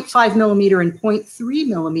pencil, 0.5 millimeter and 0.3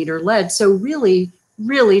 millimeter lead. So really,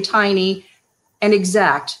 really tiny and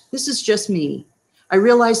exact. This is just me. I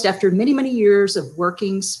realized after many, many years of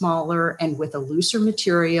working smaller and with a looser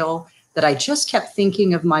material that I just kept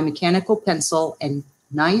thinking of my mechanical pencil and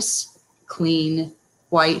nice, clean,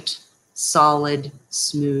 white, solid,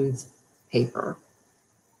 smooth paper.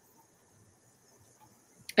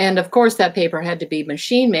 And of course, that paper had to be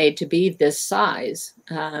machine made to be this size,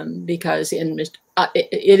 because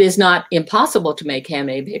it is not impossible to make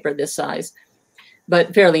handmade paper this size,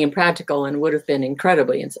 but fairly impractical and would have been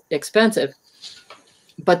incredibly expensive.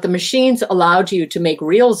 But the machines allowed you to make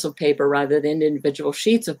reels of paper rather than individual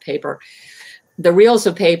sheets of paper. The reels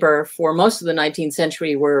of paper for most of the 19th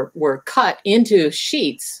century were cut into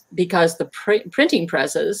sheets because the printing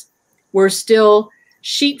presses were still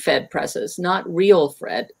sheet-fed presses, not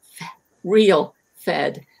reel-fed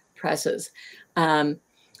presses.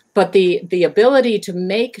 But the ability to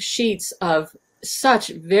make sheets of such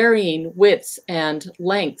varying widths and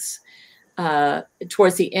lengths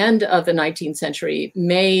towards the end of the 19th century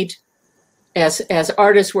made, as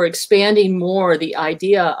artists were expanding more the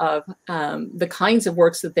idea of the kinds of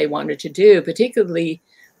works that they wanted to do, particularly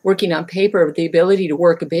working on paper, the ability to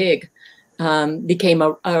work big became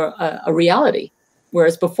a reality.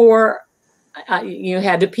 Whereas before, you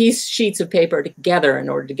had to piece sheets of paper together in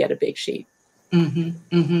order to get a big sheet.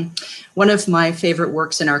 Mm-hmm, mm-hmm. One of my favorite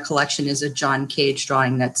works in our collection is a John Cage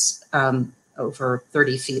drawing that's over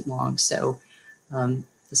 30 feet long. So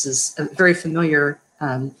this is very familiar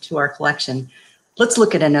to our collection. Let's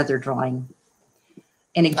look at another drawing.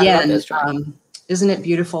 And again, isn't it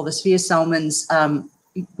beautiful? The Sophia Selman's,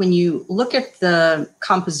 when you look at the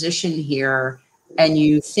composition here and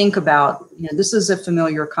you think about, this is a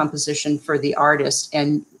familiar composition for the artist,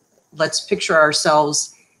 and let's picture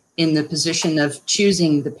ourselves in the position of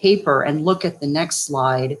choosing the paper and look at the next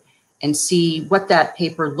slide and see what that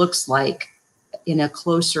paper looks like in a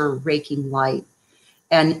closer raking light,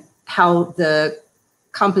 and how the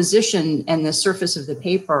composition and the surface of the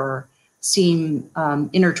paper seem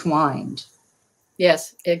intertwined.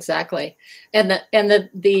 Yes, exactly. And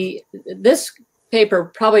this paper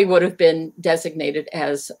probably would have been designated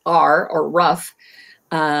as R, or rough,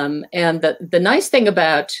 And the nice thing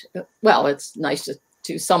about, well, it's nice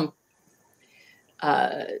to some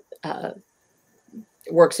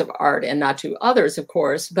works of art and not to others, of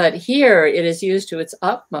course, but here it is used to its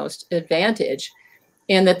utmost advantage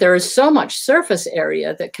in that there is so much surface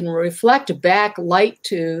area that can reflect back light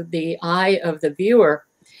to the eye of the viewer.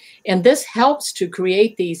 And this helps to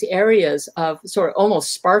create these areas of sort of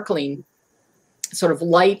almost sparkling, sort of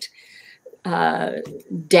light,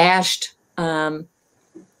 dashed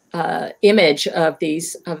image of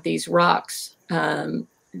these rocks.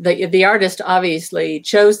 The artist obviously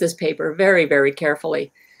chose this paper very, very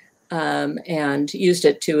carefully and used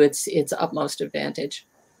it to its utmost advantage.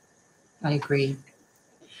 I agree.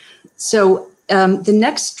 So the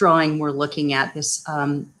next drawing we're looking at, this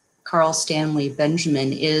Carl Stanley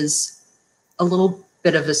Benjamin, is a little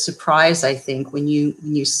bit of a surprise, I think, when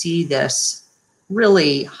you see this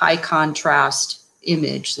really high contrast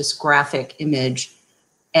image, this graphic image.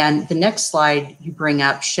 And the next slide you bring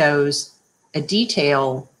up shows a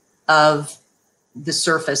detail of the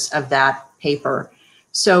surface of that paper.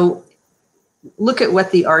 So look at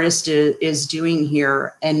what the artist is doing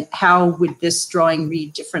here, and how would this drawing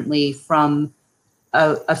read differently from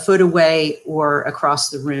a foot away or across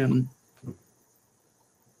the room?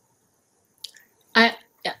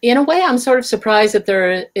 In a way, I'm sort of surprised that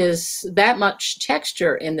there is that much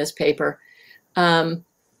texture in this paper,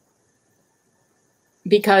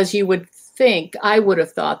 because you would think, I would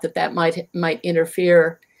have thought that might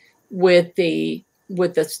interfere with the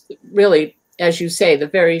really, as you say, the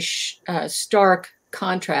very stark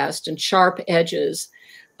contrast and sharp edges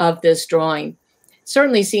of this drawing.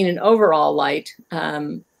 Certainly seen in overall light,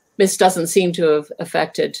 this doesn't seem to have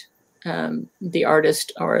affected the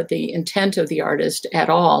artist or the intent of the artist at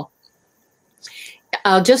all.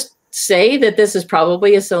 I'll just say that this is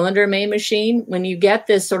probably a cylinder made machine. When you get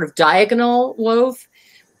this sort of diagonal wove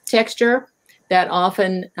texture, that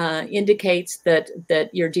often indicates that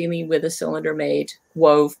you're dealing with a cylinder made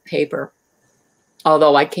wove paper.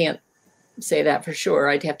 Although I can't say that for sure.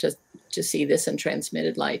 I'd have to see this in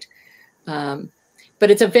transmitted light. But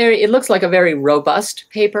it looks like a very robust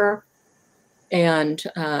paper, and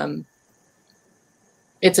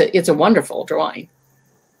it's a wonderful drawing.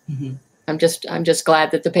 Mm-hmm. I'm just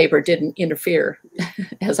glad that the paper didn't interfere,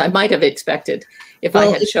 as I might have expected if I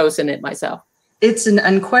had chosen it myself. It's an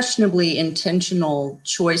unquestionably intentional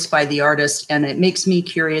choice by the artist, and it makes me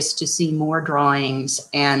curious to see more drawings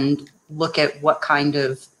and look at what kind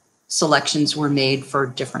of selections were made for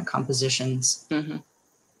different compositions. Mm-hmm.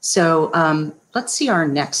 So let's see our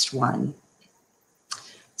next one.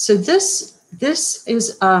 So this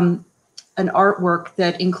is an artwork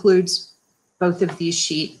that includes both of these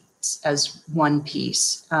sheets as one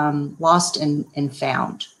piece, Lost and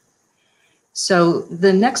Found. So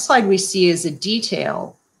the next slide we see is a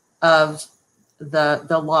detail of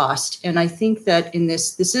the lost. And I think that in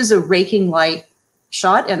this is a raking light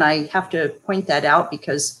shot, and I have to point that out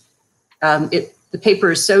because the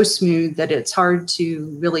paper is so smooth that it's hard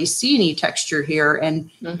to really see any texture here.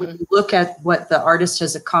 And mm-hmm. when you look at what the artist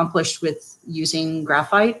has accomplished with using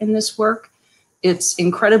graphite in this work, it's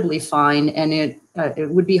incredibly fine, and it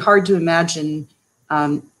would be hard to imagine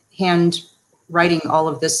hand writing all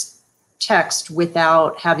of this text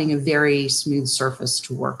without having a very smooth surface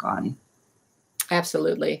to work on.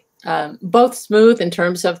 Absolutely. Both smooth in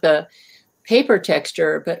terms of the paper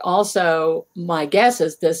texture, but also my guess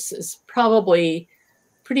is this is probably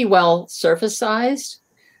pretty well surface sized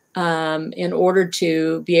in order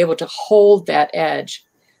to be able to hold that edge.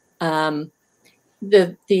 I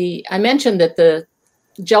mentioned that the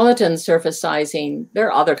gelatin surface sizing, there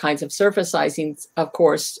are other kinds of surface sizings, of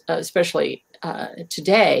course, especially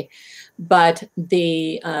today. But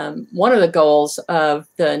one of the goals of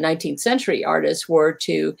the 19th century artists were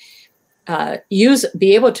to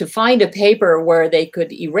be able to find a paper where they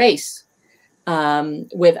could erase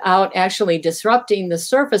without actually disrupting the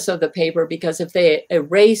surface of the paper, because if they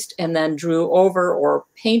erased and then drew over or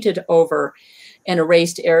painted over an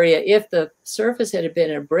erased area, if the surface had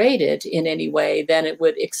been abraded in any way, then it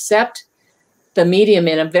would accept the medium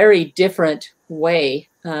in a very different way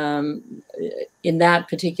in that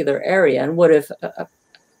particular area, and would have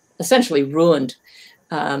essentially ruined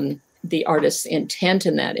the artist's intent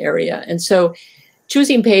in that area. And so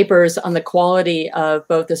choosing papers on the quality of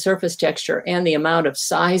both the surface texture and the amount of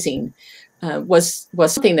sizing was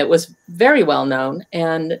something that was very well known,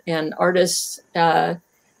 and artists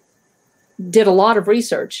did a lot of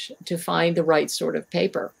research to find the right sort of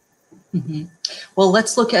paper. Mm-hmm. Well,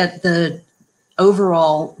 let's look at the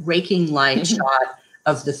overall raking light shot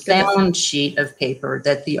of the found sheet of paper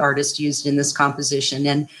that the artist used in this composition.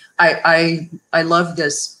 And I love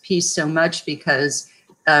this piece so much because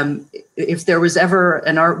if there was ever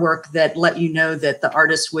an artwork that let you know that the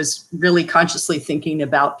artist was really consciously thinking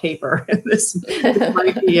about paper, this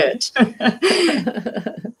might be it.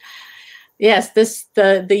 Yes,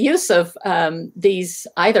 the use of these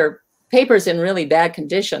either papers in really bad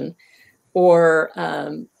condition or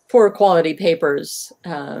poor quality papers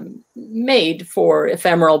made for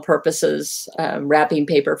ephemeral purposes, wrapping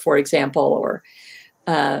paper, for example, or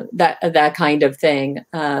that kind of thing.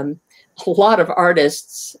 A lot of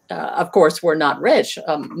artists, of course, were not rich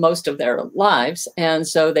most of their lives, and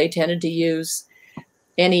so they tended to use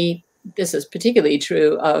this is particularly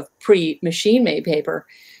true of pre-machine made paper,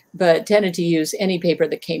 but tended to use any paper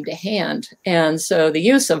that came to hand. And so the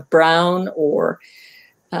use of brown or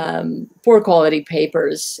poor quality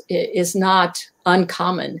papers is not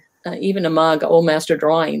uncommon, even among old master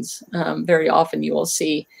drawings. Very often you will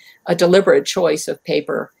see a deliberate choice of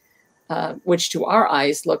paper, which to our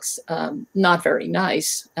eyes looks not very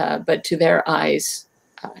nice, but to their eyes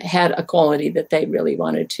had a quality that they really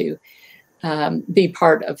wanted to be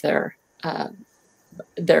part of their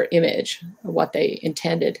image, what they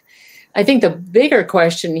intended. I think the bigger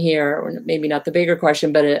question here, or maybe not the bigger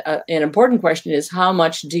question, but an important question is how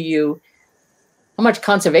much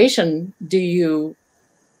conservation do you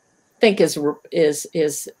think is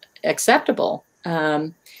acceptable?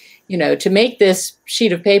 You know, to make this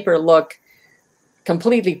sheet of paper look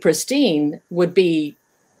completely pristine would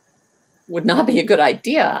not be a good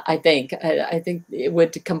idea. I think it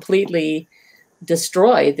would completely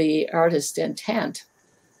destroy the artist's intent.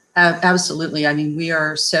 Absolutely. I mean, we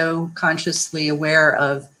are so consciously aware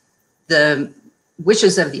of the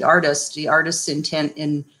wishes of the artist's intent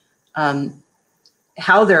in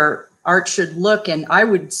how their art should look. And I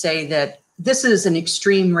would say that this is an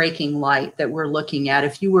extreme raking light that we're looking at.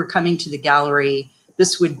 If you were coming to the gallery,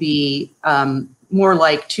 this would be more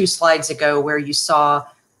like 2 slides ago where you saw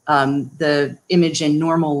the image in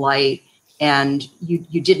normal light and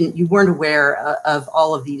you weren't aware of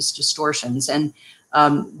all of these distortions. And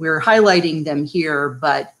we're highlighting them here,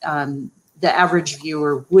 but the average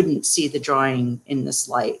viewer wouldn't see the drawing in this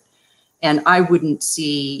light. And I wouldn't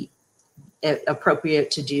see it appropriate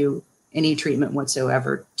to do any treatment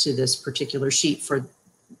whatsoever to this particular sheet for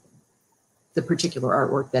the particular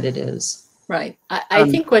artwork that it is. Right. I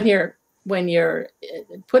think when you're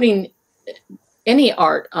putting any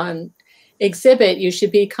art on exhibit, you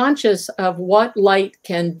should be conscious of what light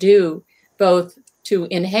can do, both to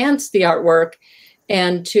enhance the artwork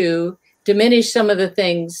and to diminish some of the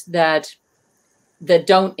things that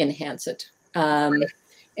don't enhance it.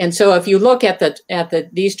 And so if you look at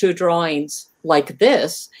these 2 drawings like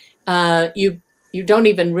this, you don't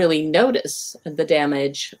even really notice the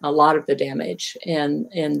damage, a lot of the damage in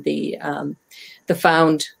the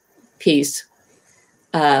found piece.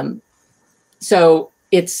 So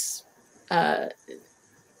it's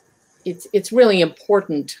really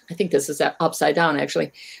important. I think this is upside down,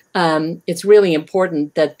 actually. It's really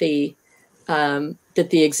important that the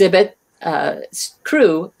exhibit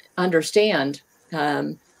crew understand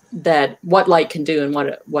that what light can do and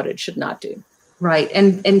what it should not do. Right.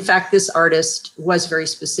 And in fact, this artist was very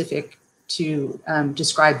specific to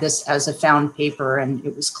describe this as a found paper, and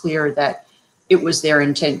it was clear that it was their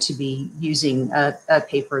intent to be using a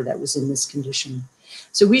paper that was in this condition.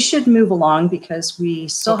 So we should move along because we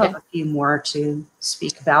still have a few more to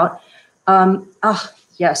speak about.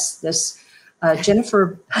 Yes, this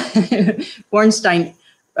Jennifer Bornstein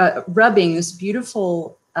rubbing, this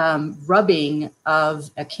beautiful rubbing of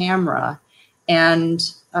a camera. And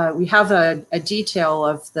we have a detail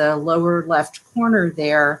of the lower left corner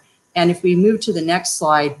there. And if we move to the next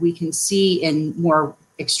slide, we can see in more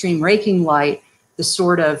extreme raking light the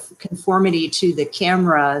sort of conformity to the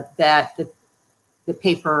camera that the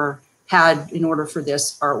paper had in order for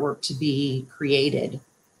this artwork to be created.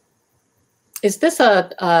 Is this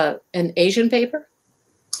an Asian paper?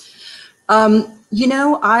 You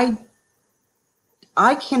know, I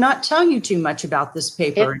cannot tell you too much about this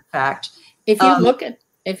paper. In fact, if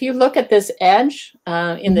you look at this edge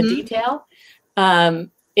in the detail,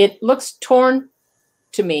 it looks torn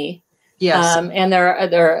to me. Yes, and there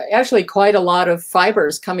are actually quite a lot of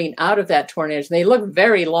fibers coming out of that torn edge. They look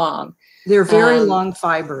very long. They're very long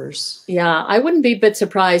fibers. Yeah, I wouldn't be a bit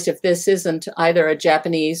surprised if this isn't either a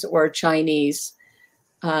Japanese or Chinese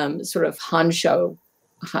sort of hosho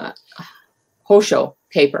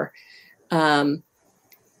paper,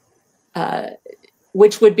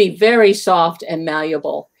 which would be very soft and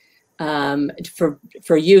malleable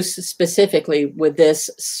for use specifically with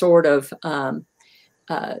this sort of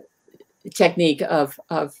technique of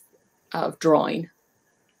drawing.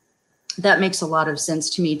 That makes a lot of sense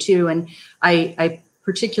to me too. And I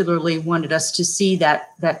particularly wanted us to see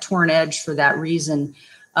that torn edge for that reason.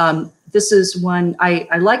 This is one,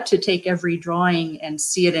 I like to take every drawing and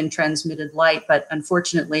see it in transmitted light, but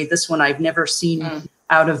unfortunately this one I've never seen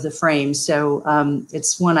out of the frame. So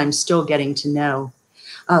it's one I'm still getting to know.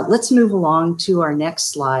 Let's move along to our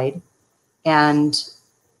next slide and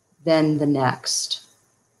then the next.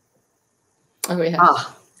 Oh, yeah.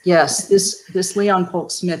 Yes, this Leon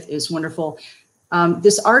Polk Smith is wonderful.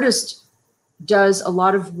 This artist does a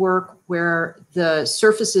lot of work where the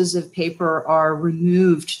surfaces of paper are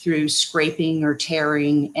removed through scraping or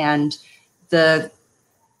tearing, and the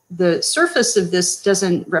surface of this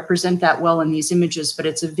doesn't represent that well in these images, but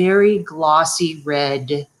it's a very glossy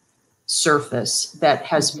red surface that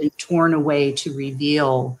has been torn away to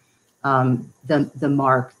reveal the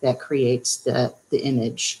mark that creates the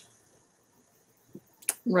image.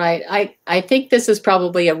 Right. I think this is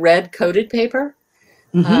probably a red coated paper.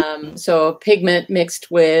 So a pigment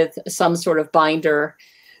mixed with some sort of binder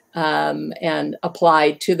and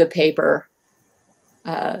applied to the paper.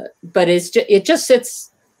 But it just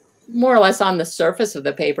sits more or less on the surface of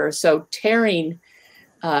the paper. So tearing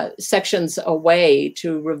sections away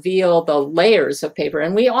to reveal the layers of paper.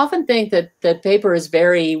 And we often think that paper is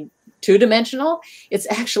very two-dimensional.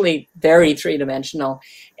 It's actually very three-dimensional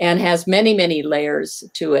and has many, many layers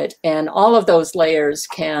to it. And all of those layers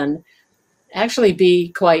can actually be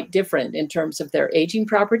quite different in terms of their aging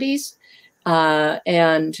properties.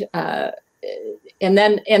 And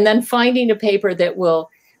then finding a paper that will,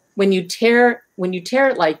 when you tear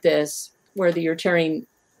it like this, whether you're tearing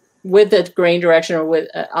with the grain direction or with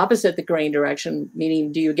opposite the grain direction,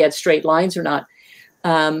 meaning do you get straight lines or not?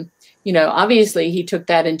 You know, obviously he took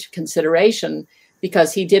that into consideration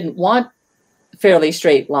because he didn't want fairly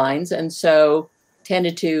straight lines, and so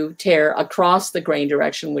tended to tear across the grain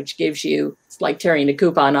direction, which gives you, it's like tearing a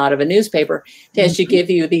coupon out of a newspaper, tends to give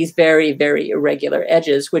you these very, very irregular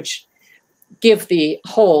edges, which give the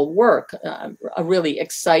whole work a really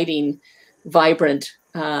exciting, vibrant,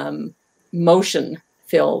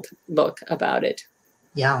 motion-filled look about it.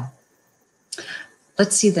 Yeah.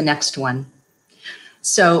 Let's see the next one.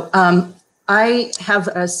 So I have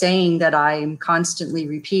a saying that I'm constantly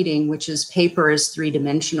repeating, which is paper is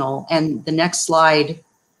three-dimensional. And the next slide,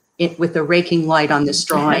 with the raking light on this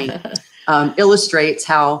drawing, illustrates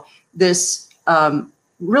how this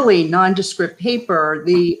really nondescript paper,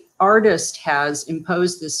 the artist has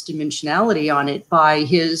imposed this dimensionality on it by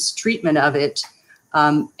his treatment of it.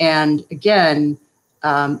 And again,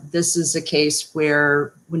 this is a case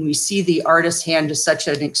where when we see the artist's hand to such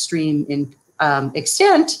an extreme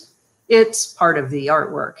extent, it's part of the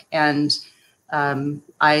artwork. And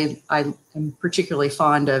I am particularly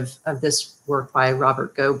fond of this work by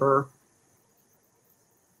Robert Gober.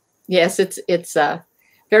 Yes, it's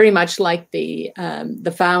very much like the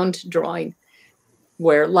found drawing,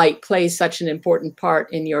 where light plays such an important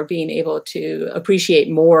part in your being able to appreciate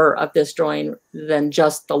more of this drawing than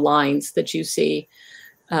just the lines that you see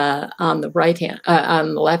on the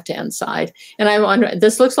on the left-hand side. And I wonder,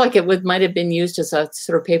 this looks like it might have been used as a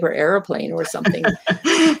sort of paper airplane or something.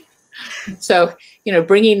 So, you know,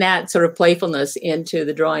 bringing that sort of playfulness into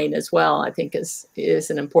the drawing as well, I think is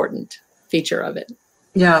an important feature of it.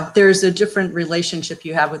 Yeah, there's a different relationship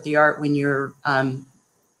you have with the art when you're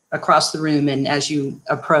across the room and as you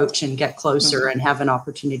approach and get closer and have an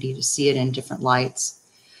opportunity to see it in different lights.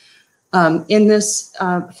 In this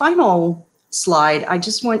final slide, I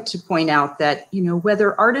just want to point out that, you know,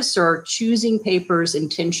 whether artists are choosing papers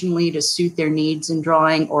intentionally to suit their needs in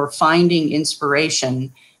drawing or finding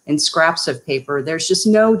inspiration in scraps of paper, there's just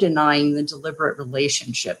no denying the deliberate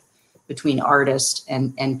relationship between artist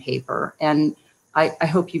and paper. And I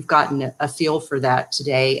hope you've gotten a feel for that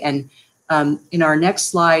today. And in our next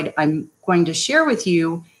slide, I'm going to share with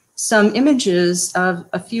you some images of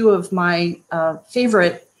a few of my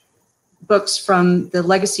favorite books from the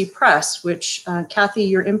Legacy Press, which, Kathy,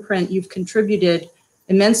 your imprint, you've contributed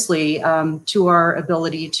immensely to our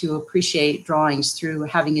ability to appreciate drawings through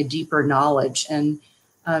having a deeper knowledge. And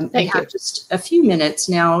we have just a few minutes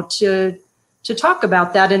now to talk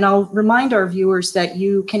about that. And I'll remind our viewers that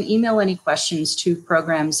you can email any questions to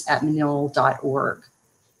programs@menil.org.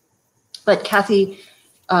 But Kathy,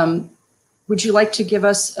 would you like to give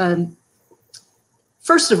us,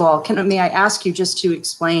 first of all, may I ask you just to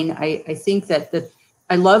explain, I think that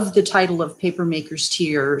I love the title of Papermaker's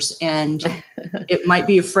Tears, and it might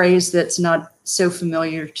be a phrase that's not so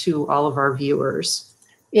familiar to all of our viewers.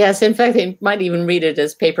 Yes, in fact, they might even read it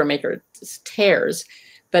as Papermaker's Tears.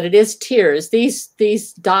 but it is tiers. These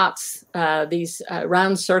dots, these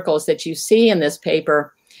round circles that you see in this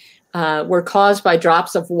paper were caused by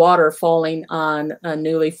drops of water falling on a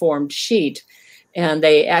newly formed sheet. And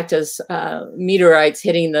they act as meteorites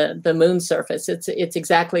hitting the moon surface. It's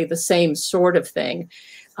exactly the same sort of thing.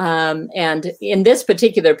 And in this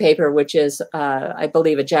particular paper, which is, I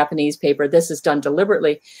believe, a Japanese paper, this is done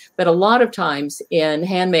deliberately. But a lot of times in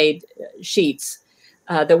handmade sheets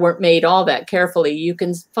that weren't made all that carefully, you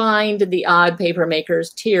can find the odd papermaker's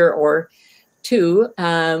tear or two,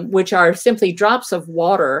 which are simply drops of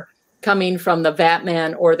water coming from the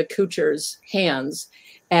vatman or the couture's hands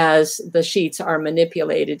as the sheets are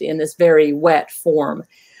manipulated in this very wet form.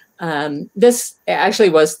 This actually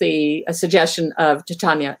was a suggestion of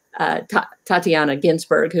Tatiana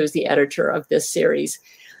Ginsberg, who's the editor of this series.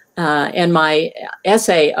 And my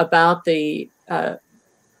essay about the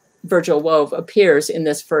Virgil wove appears in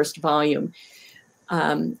this first volume.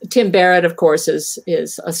 Tim Barrett, of course,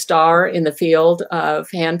 is a star in the field of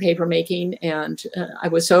hand paper making, and I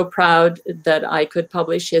was so proud that I could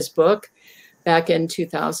publish his book back in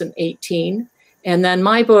 2018. And then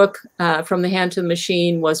my book, From the Hand to the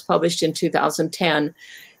Machine, was published in 2010.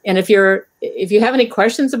 And if you have any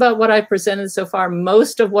questions about what I presented so far,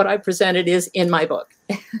 most of what I presented is in my book,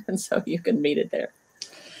 and so you can read it there.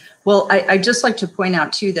 Well, I'd just like to point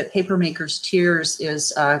out, too, that Papermaker's Tears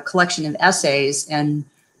is a collection of essays, and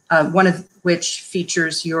one of which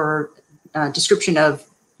features your description of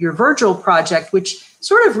your Virgil project, which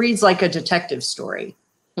sort of reads like a detective story.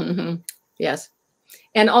 Mm-hmm. Yes.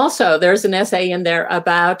 And also, there's an essay in there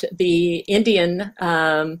about the Indian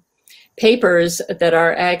papers that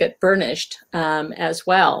are agate burnished as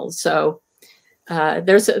well. So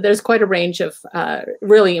there's quite a range of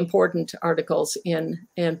really important articles in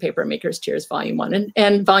Papermaker's Tears Volume 1.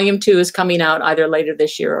 And Volume 2 is coming out either later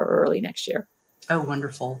this year or early next year. Oh,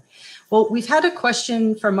 wonderful. Well, we've had a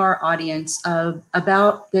question from our audience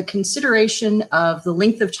about the consideration of the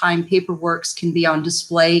length of time paperworks can be on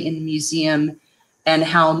display in the museum and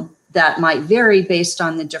how that might vary based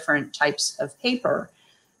on the different types of paper.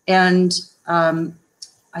 And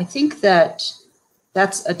I think that's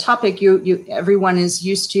a topic everyone is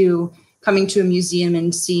used to coming to a museum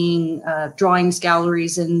and seeing drawings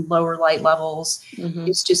galleries in lower light levels,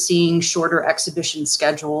 used to seeing shorter exhibition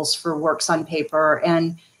schedules for works on paper.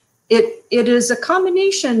 And it is a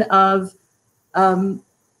combination of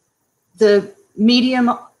the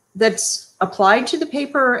medium that's applied to the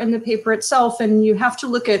paper and the paper itself. And you have to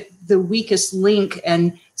look at the weakest link.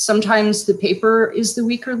 And sometimes the paper is the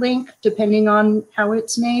weaker link, depending on how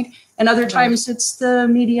it's made. And other times it's the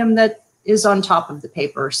medium that is on top of the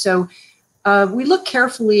paper. So we look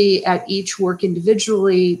carefully at each work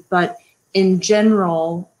individually, but in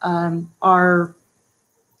general, our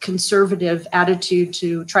conservative attitude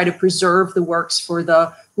to try to preserve the works for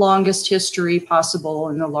the longest history possible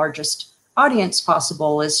and the largest audience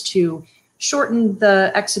possible is to shorten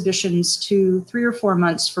the exhibitions to 3 or 4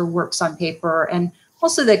 months for works on paper. And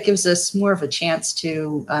also that gives us more of a chance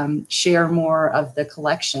to share more of the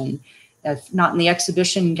collection, if not in the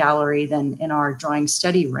exhibition gallery, then in our drawing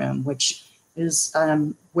study room, which is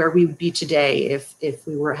where we would be today if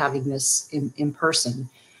we were having this in person.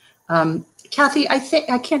 Kathy, I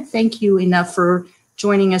can't thank you enough for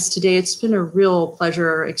joining us today. It's been a real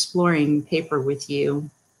pleasure exploring paper with you.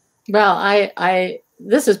 Well,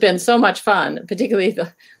 this has been so much fun, particularly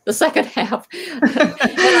the second half, and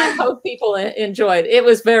I hope people enjoyed. It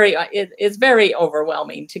was it's very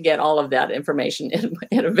overwhelming to get all of that information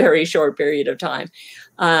in a very short period of time.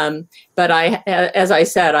 But as I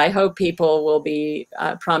said, I hope people will be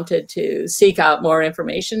prompted to seek out more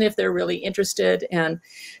information if they're really interested. And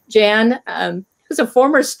Jan, who's a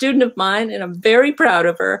former student of mine, and I'm very proud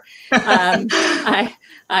of her.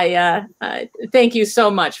 I thank you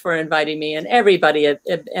so much for inviting me, and everybody at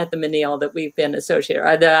the Menil that we've been associated,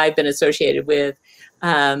 or that I've been associated with.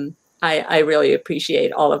 I really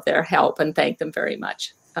appreciate all of their help and thank them very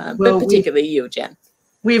much, but particularly you, Jen.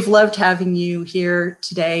 We've loved having you here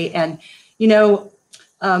today. And, you know,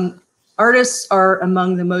 artists are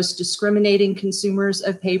among the most discriminating consumers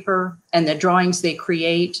of paper, and the drawings they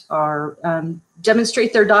create are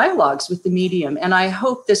demonstrate their dialogues with the medium. And I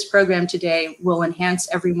hope this program today will enhance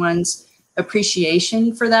everyone's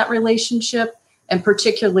appreciation for that relationship, and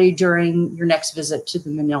particularly during your next visit to the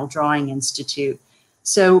Menil Drawing Institute.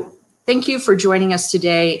 So thank you for joining us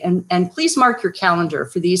today, and please mark your calendar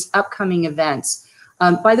for these upcoming events.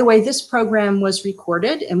 By the way, this program was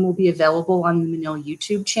recorded and will be available on the Menil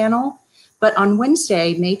YouTube channel. But on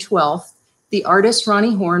Wednesday, May 12th, the artist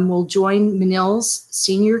Ronnie Horn will join Menil's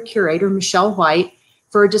senior curator, Michelle White,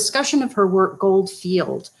 for a discussion of her work Gold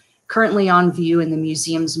Field, currently on view in the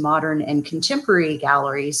museum's modern and contemporary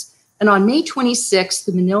galleries. And on May 26th,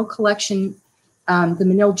 the Menil collection, the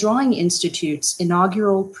Menil Drawing Institute's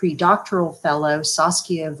inaugural pre-doctoral fellow,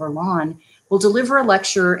 Saskia Verlan, will deliver a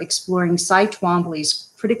lecture exploring Cy Twombly's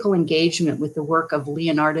critical engagement with the work of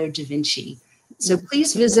Leonardo da Vinci. So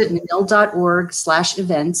please visit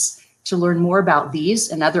menil.org/events to learn more about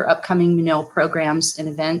these and other upcoming Menil programs and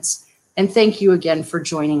events. And thank you again for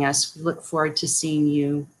joining us. We look forward to seeing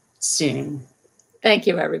you soon. Thank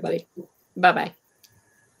you, everybody. Bye-bye.